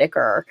Holly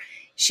Whitaker.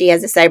 She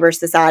has a Sober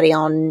Society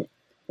on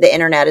the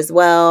internet as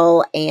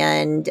well.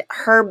 And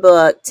her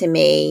book to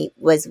me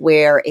was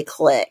where it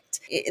clicked.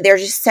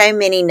 There's just so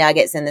many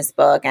nuggets in this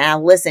book, and I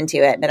listened to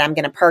it, but I'm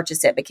going to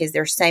purchase it because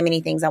there's so many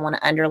things I want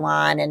to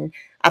underline. And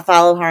I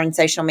follow her on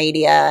social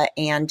media.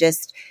 And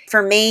just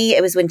for me,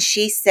 it was when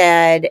she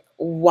said,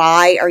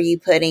 why are you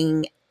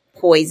putting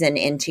poison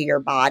into your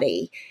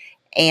body?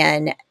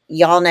 And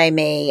y'all know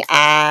me,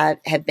 I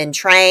have been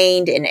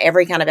trained in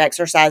every kind of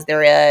exercise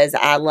there is.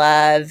 I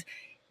love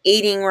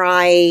eating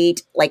right.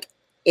 Like,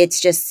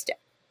 it's just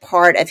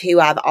part of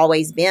who I've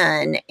always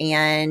been.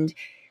 And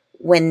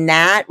when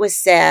that was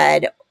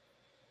said,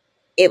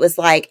 it was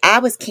like I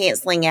was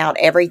canceling out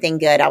everything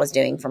good I was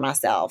doing for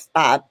myself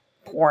by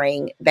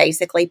pouring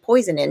basically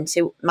poison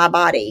into my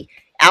body.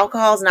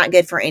 Alcohol is not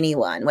good for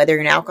anyone, whether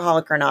you're an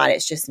alcoholic or not.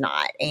 It's just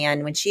not.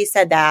 And when she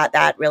said that,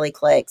 that really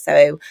clicked.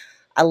 So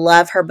I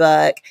love her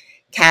book.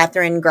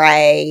 Catherine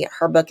Gray,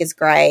 her book is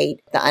great.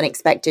 The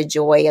Unexpected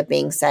Joy of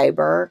Being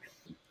Sober.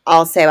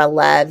 Also, I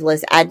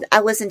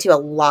listened to a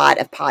lot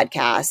of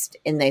podcasts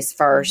in those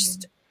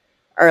first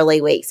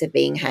early weeks of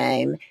being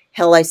home.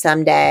 Hello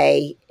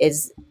Someday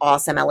is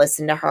awesome. I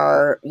listen to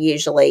her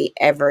usually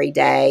every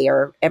day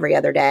or every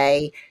other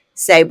day.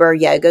 Sober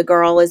Yoga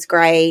Girl is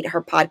great.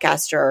 Her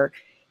podcasts are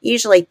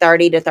usually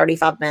 30 to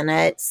 35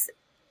 minutes.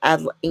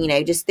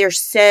 Just there's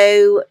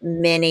so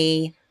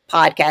many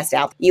podcasts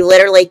out. You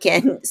literally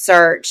can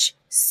search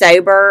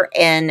sober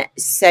and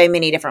so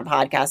many different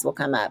podcasts will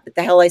come up. But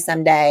the Hello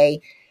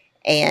Someday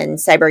and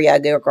Sober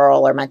Yoga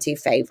Girl are my two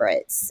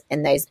favorites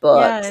in those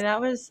books. Yeah, and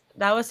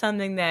that was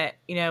something that,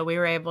 we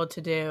were able to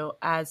do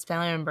as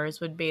family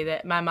members would be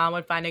that my mom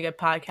would find a good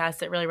podcast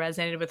that really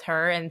resonated with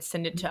her and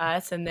send it to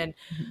us. And then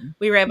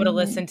we were able to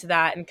listen to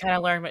that and kind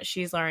of learn what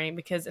she's learning,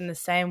 because in the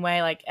same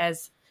way, like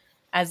as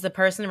the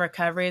person in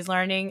recovery is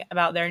learning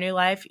about their new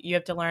life, you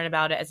have to learn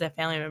about it as a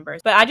family member.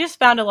 But I just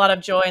found a lot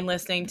of joy in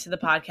listening to the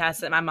podcast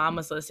that my mom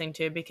was listening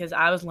to, because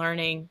I was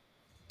learning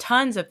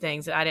tons of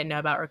things that I didn't know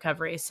about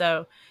recovery.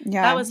 So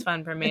that was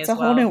fun for me it's as well.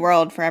 It's a whole new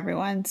world for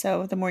everyone.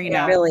 So the more you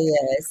know. It really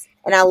is.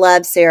 And I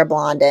love Sarah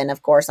Blondin,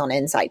 of course, on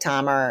Insight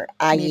Timer.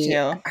 Me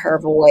too. Her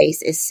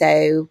voice is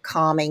so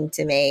calming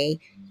to me.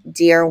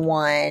 Dear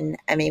one.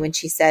 I mean, when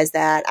she says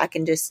that, I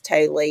can just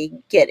totally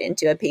get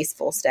into a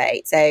peaceful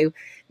state. So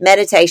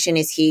meditation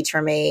is huge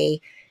for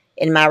me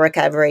in my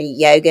recovery.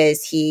 Yoga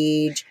is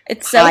huge.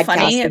 It's so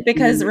funny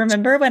because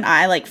remember when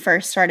I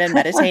first started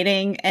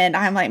meditating and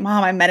I'm like,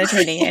 Mom, I'm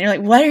meditating. And you're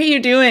like, what are you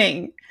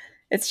doing?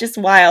 It's just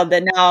wild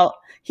that now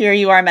here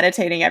you are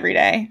meditating every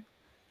day.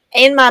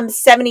 And my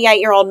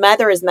 78-year-old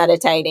mother is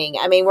meditating.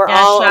 I mean, we're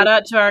all... Shout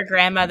out to our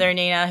grandmother,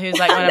 Nina, who's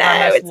one of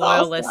our most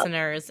loyal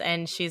listeners.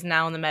 And she's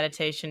now on the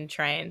meditation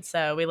train.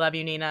 So we love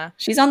you, Nina.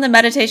 She's on the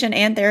meditation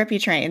and therapy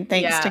train.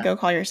 Thanks to Go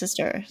Call Your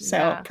Sister.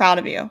 So proud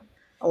of you.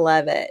 I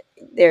love it.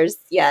 There's,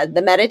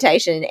 the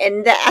meditation.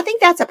 And I think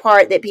that's a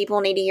part that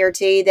people need to hear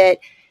too, that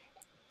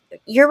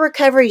your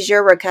recovery is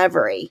your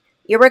recovery.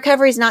 Your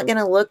recovery is not going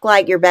to look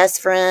like your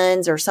best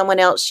friends or someone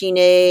else you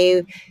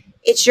knew.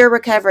 It's your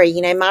recovery.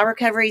 My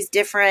recovery is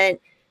different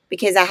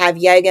because I have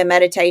yoga,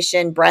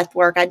 meditation, breath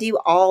work. I do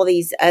all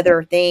these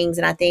other things.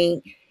 And I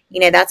think,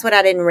 that's what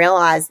I didn't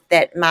realize,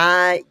 that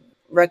my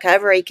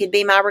recovery could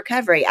be my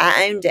recovery.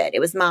 I owned it. It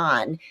was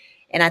mine.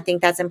 And I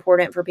think that's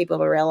important for people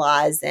to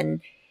realize.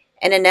 And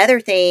another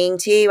thing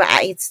too,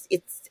 I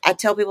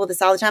tell people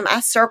this all the time.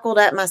 I circled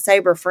up my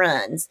sober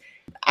friends.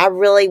 I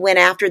really went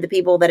after the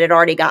people that had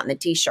already gotten the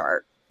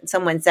t-shirt.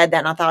 Someone said that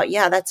and I thought,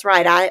 yeah, that's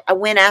right. I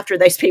went after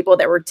those people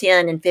that were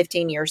 10 and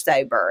 15 years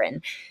sober.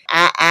 And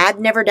I've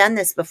never done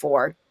this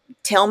before.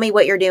 Tell me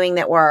what you're doing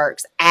that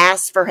works.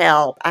 Ask for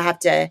help. I have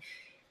to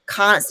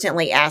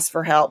constantly ask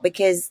for help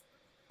because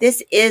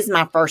this is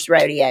my first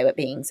rodeo at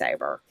being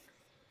sober.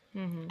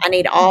 Mm-hmm. I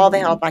need all the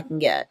help I can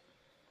get.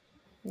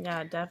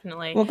 Yeah,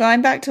 definitely. Well,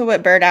 going back to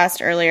what Bird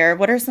asked earlier,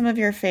 what are some of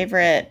your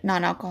favorite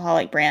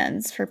non-alcoholic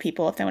brands for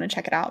people if they want to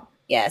check it out?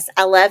 Yes,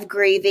 I love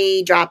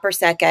Greevy Dry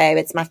Prosecco.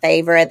 It's my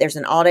favorite. There's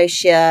an auto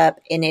ship,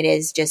 and it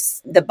is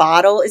just, the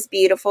bottle is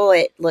beautiful.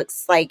 It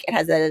looks like it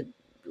has a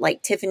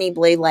Tiffany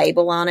blue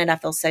label on it. I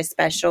feel so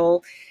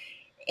special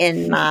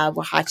in my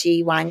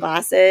Wahachi wine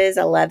glasses.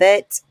 I love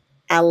it.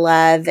 I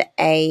love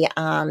a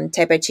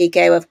Topo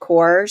Chico, of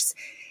course.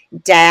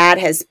 Dad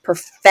has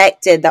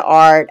perfected the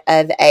art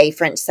of a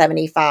French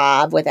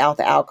 75 without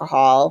the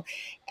alcohol.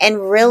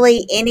 And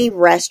really, any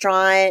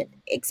restaurant,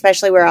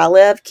 especially where I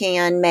live,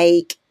 can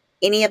make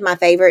any of my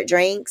favorite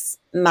drinks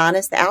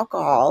minus the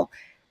alcohol.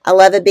 I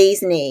love a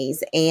bee's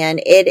knees, and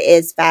it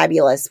is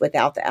fabulous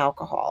without the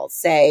alcohol.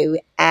 So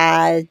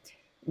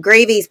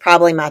Greevy's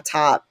probably my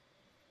top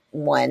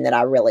one that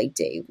I really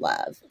do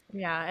love.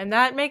 Yeah, and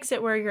that makes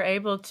it where you're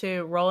able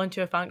to roll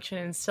into a function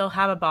and still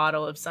have a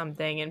bottle of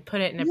something and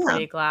put it in a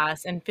pretty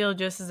glass and feel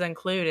just as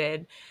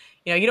included.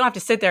 You don't have to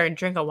sit there and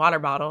drink a water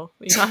bottle.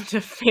 You don't have to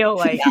feel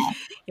like...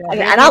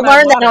 and I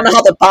learned that on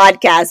all the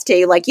podcasts too.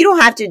 You don't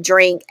have to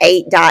drink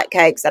 8 Diet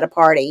Cokes at a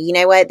party. You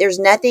know what? There's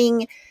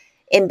nothing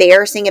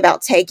embarrassing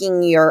about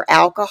taking your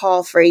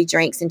alcohol-free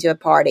drinks into a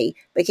party,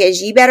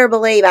 because you better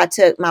believe I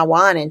took my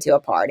wine into a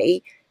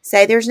party.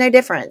 So there's no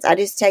difference. I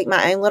just take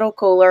my own little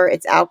cooler.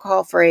 It's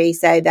alcohol-free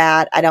so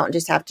that I don't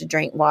just have to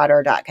drink water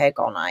or Diet Coke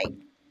all night.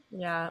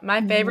 Yeah,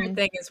 my favorite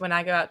thing is when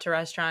I go out to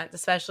restaurants,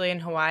 especially in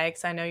Hawaii,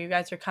 because I know you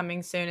guys are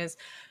coming soon, is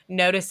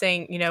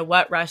noticing,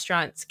 what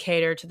restaurants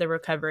cater to the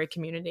recovery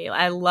community.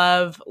 I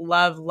love,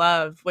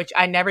 which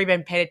I never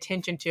even paid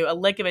a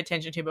lick of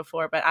attention to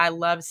before, but I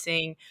love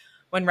seeing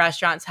when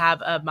restaurants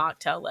have a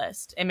mocktail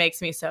list. It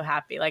makes me so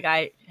happy.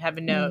 I have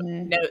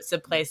notes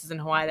of places in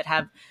Hawaii that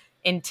have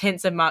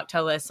intensive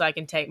mocktail lists so I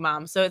can take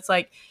mom. So it's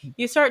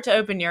you start to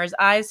open your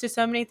eyes to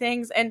so many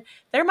things. And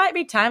there might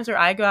be times where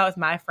I go out with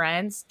my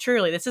friends.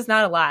 Truly, this is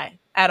not a lie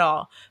at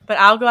all. But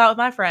I'll go out with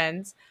my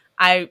friends.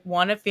 I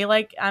want to feel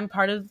like I'm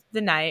part of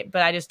the night,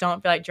 but I just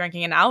don't feel like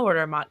drinking, and I'll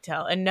order a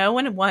mocktail. And no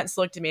one once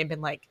looked at me and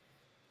been like,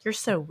 "You're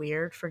so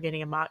weird for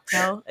getting a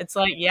mocktail." It's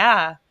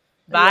yeah,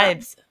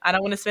 vibes. Yeah. I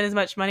don't want to spend as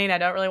much money and I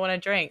don't really want to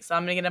drink, so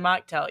I'm going to get a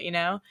mocktail,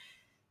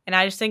 And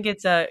I just think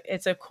it's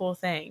a cool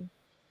thing.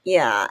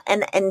 Yeah.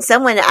 And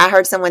I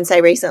heard someone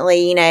say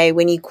recently,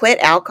 when you quit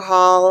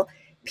alcohol,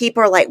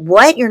 people are like,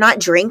 what? You're not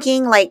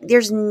drinking?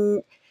 There's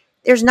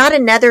not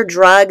another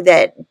drug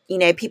that,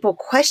 people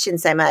question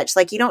so much.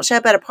 You don't show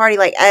up at a party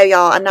oh,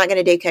 y'all, I'm not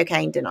going to do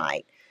cocaine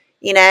tonight.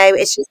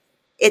 It's just,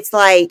 it's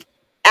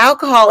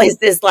alcohol is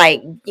this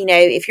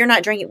if you're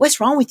not drinking, what's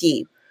wrong with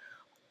you?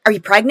 Are you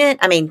pregnant?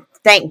 I mean,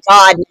 thank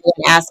God no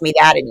one asks me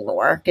that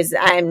anymore, because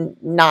I'm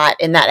not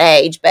in that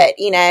age. But,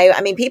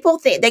 people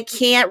think they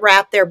can't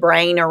wrap their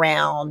brain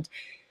around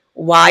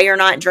why you're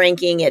not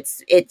drinking.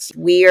 It's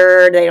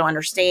weird. They don't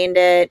understand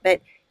it.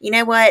 But you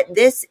know what?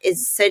 This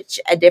is such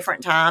a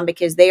different time,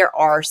 because there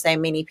are so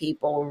many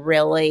people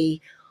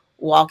really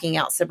walking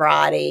out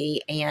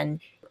sobriety. And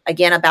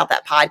again, about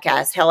that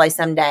podcast, Hello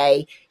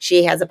Someday,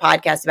 she has a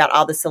podcast about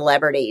all the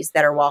celebrities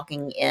that are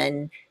walking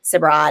in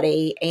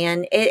sobriety.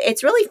 And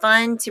it's really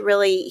fun to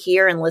really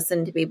hear and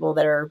listen to people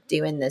that are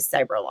doing this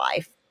sober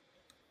life.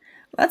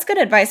 Well, that's good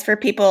advice for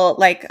people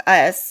like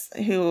us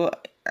who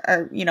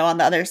are, on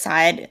the other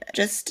side.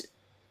 Just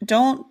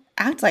don't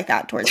act like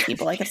that towards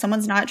people. If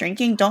someone's not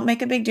drinking, don't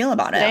make a big deal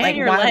about it.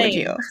 Why would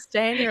you?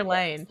 Stay in your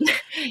lane.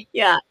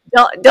 Yeah.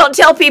 Don't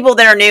tell people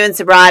that are new in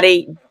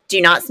sobriety, do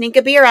not sneak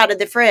a beer out of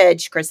the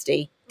fridge,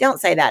 Christy.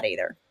 Don't say that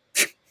either.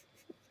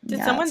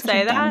 Did someone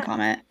say that?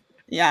 Comment.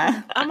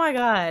 Yeah. Oh my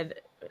God.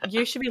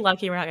 You should be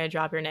lucky we're not going to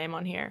drop your name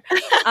on here.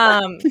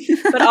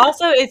 But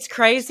also, it's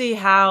crazy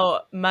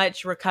how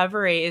much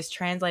recovery is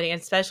translating,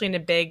 especially into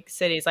big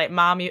cities.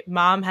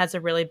 Mom has a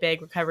really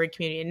big recovery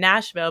community in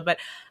Nashville, but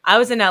I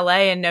was in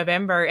LA in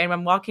November, and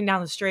I'm walking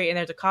down the street, and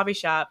there's a coffee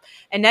shop,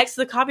 and next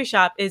to the coffee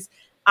shop is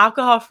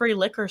alcohol-free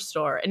liquor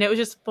store, and it was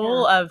just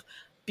full of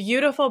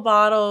beautiful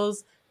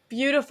bottles,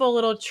 beautiful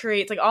little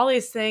treats, all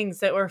these things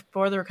that were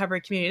for the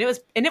recovery community.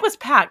 It was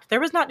packed. There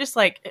was not just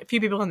a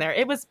few people in there.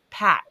 It was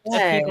packed of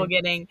people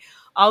getting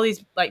all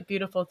these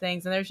beautiful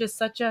things. And there's just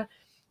such a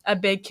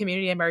big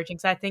community emerging.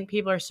 So I think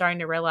people are starting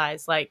to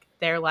realize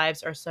their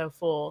lives are so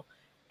full,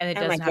 and it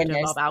doesn't have to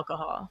involve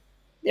alcohol.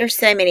 There's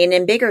so many. And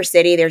in bigger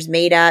city, there's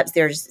meetups,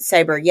 there's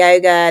sober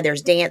yoga,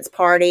 there's dance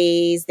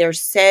parties.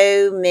 There's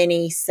so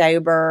many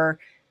sober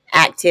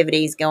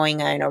activities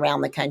going on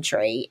around the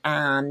country.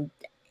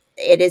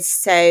 It is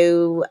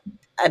so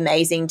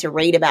amazing to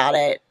read about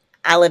it.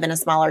 I live in a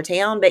smaller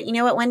town, but you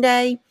know what? One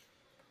day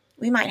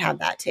we might have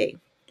that too.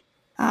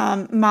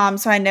 Mom,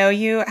 so I know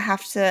you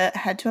have to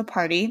head to a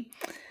party,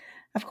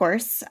 of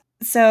course.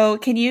 So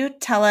can you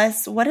tell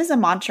us, what is a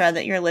mantra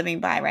that you're living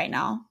by right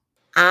now?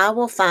 I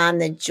will find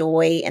the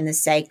joy and the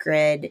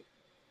sacred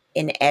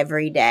in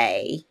every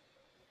day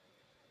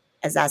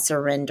as I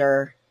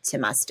surrender to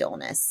my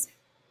stillness.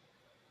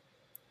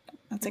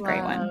 That's a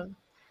great one.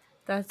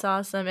 That's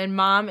awesome. And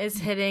Mom is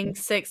hitting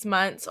 6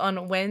 months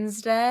on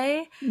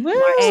Wednesday. Woo!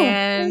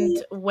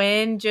 And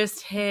Wynn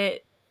just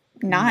hit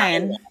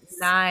 9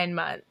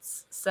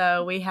 months.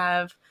 So we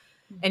have,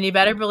 and you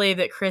better believe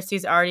that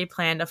Christy's already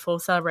planned a full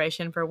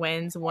celebration for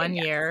Wynn's 1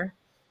 year.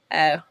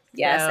 Oh,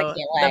 yes, So I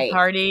can't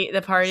wait.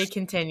 The party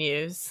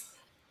continues.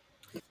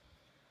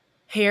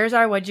 Here's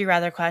our would you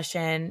rather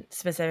question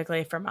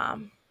specifically for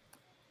Mom.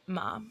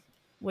 Mom,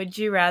 would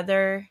you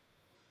rather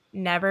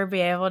never be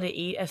able to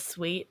eat a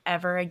sweet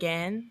ever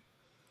again?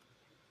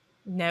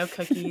 No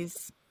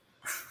cookies,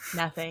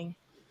 nothing.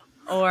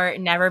 Or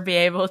never be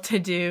able to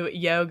do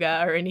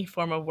yoga or any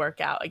form of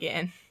workout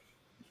again?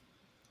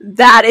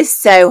 That is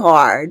so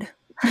hard.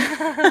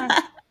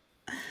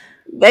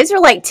 Those are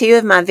like two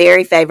of my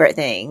very favorite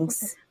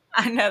things.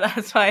 I know,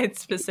 that's why it's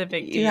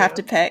specific to you. You have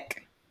to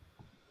pick.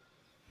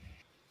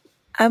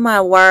 Oh,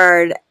 my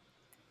word.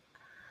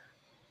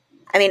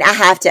 I mean, I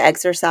have to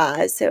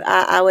exercise, so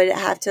I would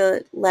have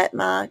to let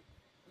my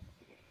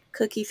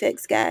cookie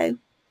fix go.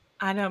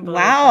 I don't believe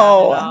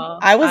Wow. that at all.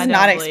 I was don't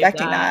not believe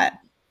expecting that.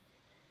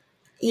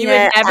 You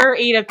would never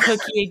eat a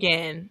cookie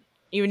again.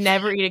 You would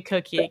never eat a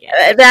cookie again.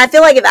 But I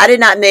feel like if I did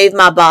not move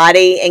my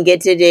body and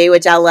get to do,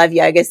 which I love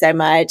yoga so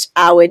much,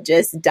 I would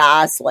just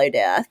die a slow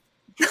death.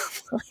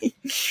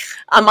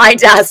 I might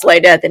die a slow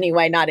death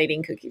anyway, not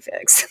eating cookie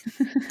fix.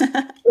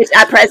 Which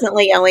I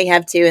presently only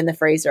have 2 in the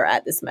freezer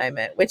at this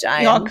moment, which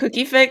Y'all,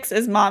 Cookie Fix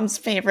is Mom's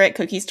favorite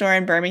cookie store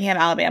in Birmingham,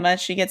 Alabama.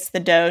 She gets the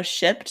dough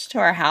shipped to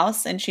our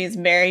house, and she's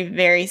very,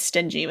 very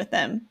stingy with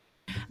them.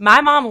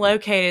 My mom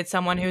located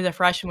someone who was a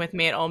freshman with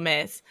me at Ole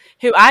Miss,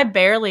 who I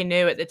barely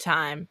knew at the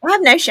time, I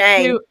have no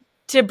shame.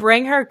 to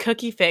bring her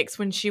Cookie Fix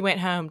when she went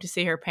home to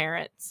see her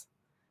parents.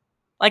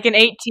 Like an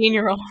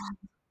 18-year-old.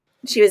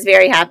 She was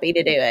very happy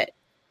to do it.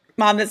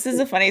 Mom, this is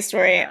a funny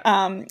story.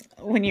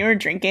 When you were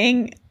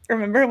drinking,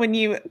 remember when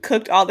you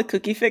cooked all the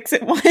Cookie Fix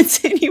at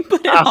once and you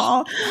put it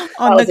all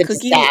on the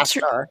cookie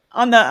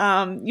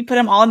you put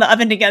them all in the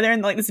oven together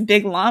in like this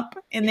big lump,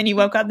 and then you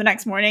woke up the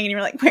next morning and you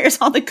were like,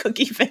 "Where's all the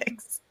Cookie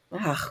Fix?"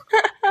 Oh,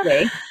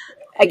 okay.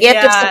 A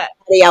gift of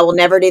somebody. I will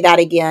never do that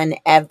again,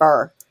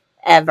 ever.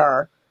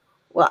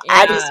 Well, yeah.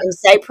 I just am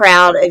so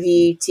proud of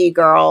you two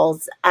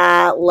girls.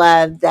 I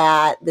love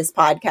that this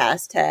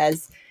podcast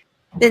has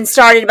been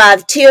started by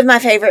 2 of my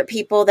favorite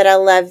people that I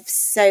love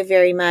so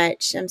very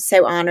much. I'm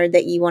so honored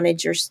that you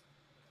wanted your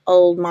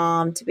old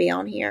mom to be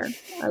on here.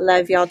 I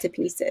love y'all to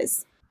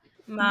pieces.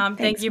 Mom,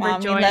 thank you for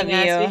joining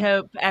us. We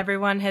hope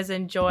everyone has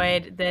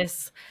enjoyed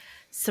this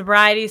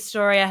sobriety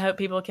story. I hope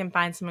people can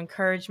find some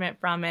encouragement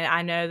from it.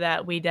 I know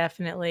that we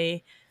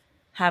definitely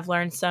have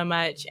learned so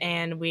much,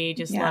 and we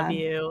just love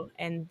you,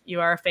 and you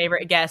are our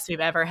favorite guest we've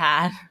ever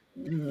had.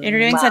 You're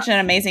doing such an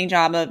amazing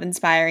job of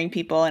inspiring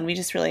people, and we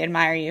just really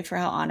admire you for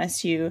how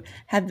honest you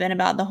have been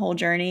about the whole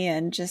journey,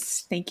 and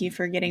just thank you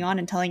for getting on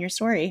and telling your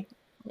story.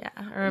 Yeah,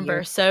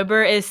 remember,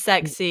 sober is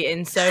sexy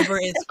and sober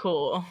is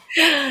cool.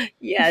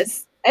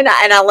 Yes. And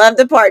I love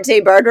the part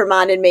too. Bird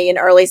reminded me in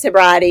early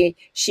sobriety,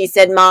 she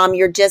said, "Mom,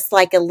 you're just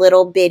like a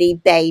little bitty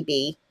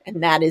baby."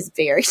 And that is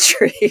very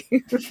true.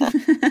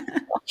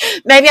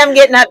 Maybe I'm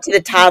getting up to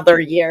the toddler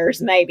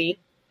years, maybe.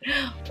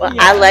 Well,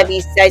 I love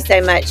you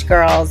so much,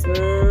 girls.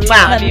 Mwah.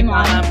 Love you,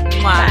 Mom.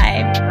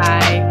 Bye.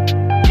 Bye.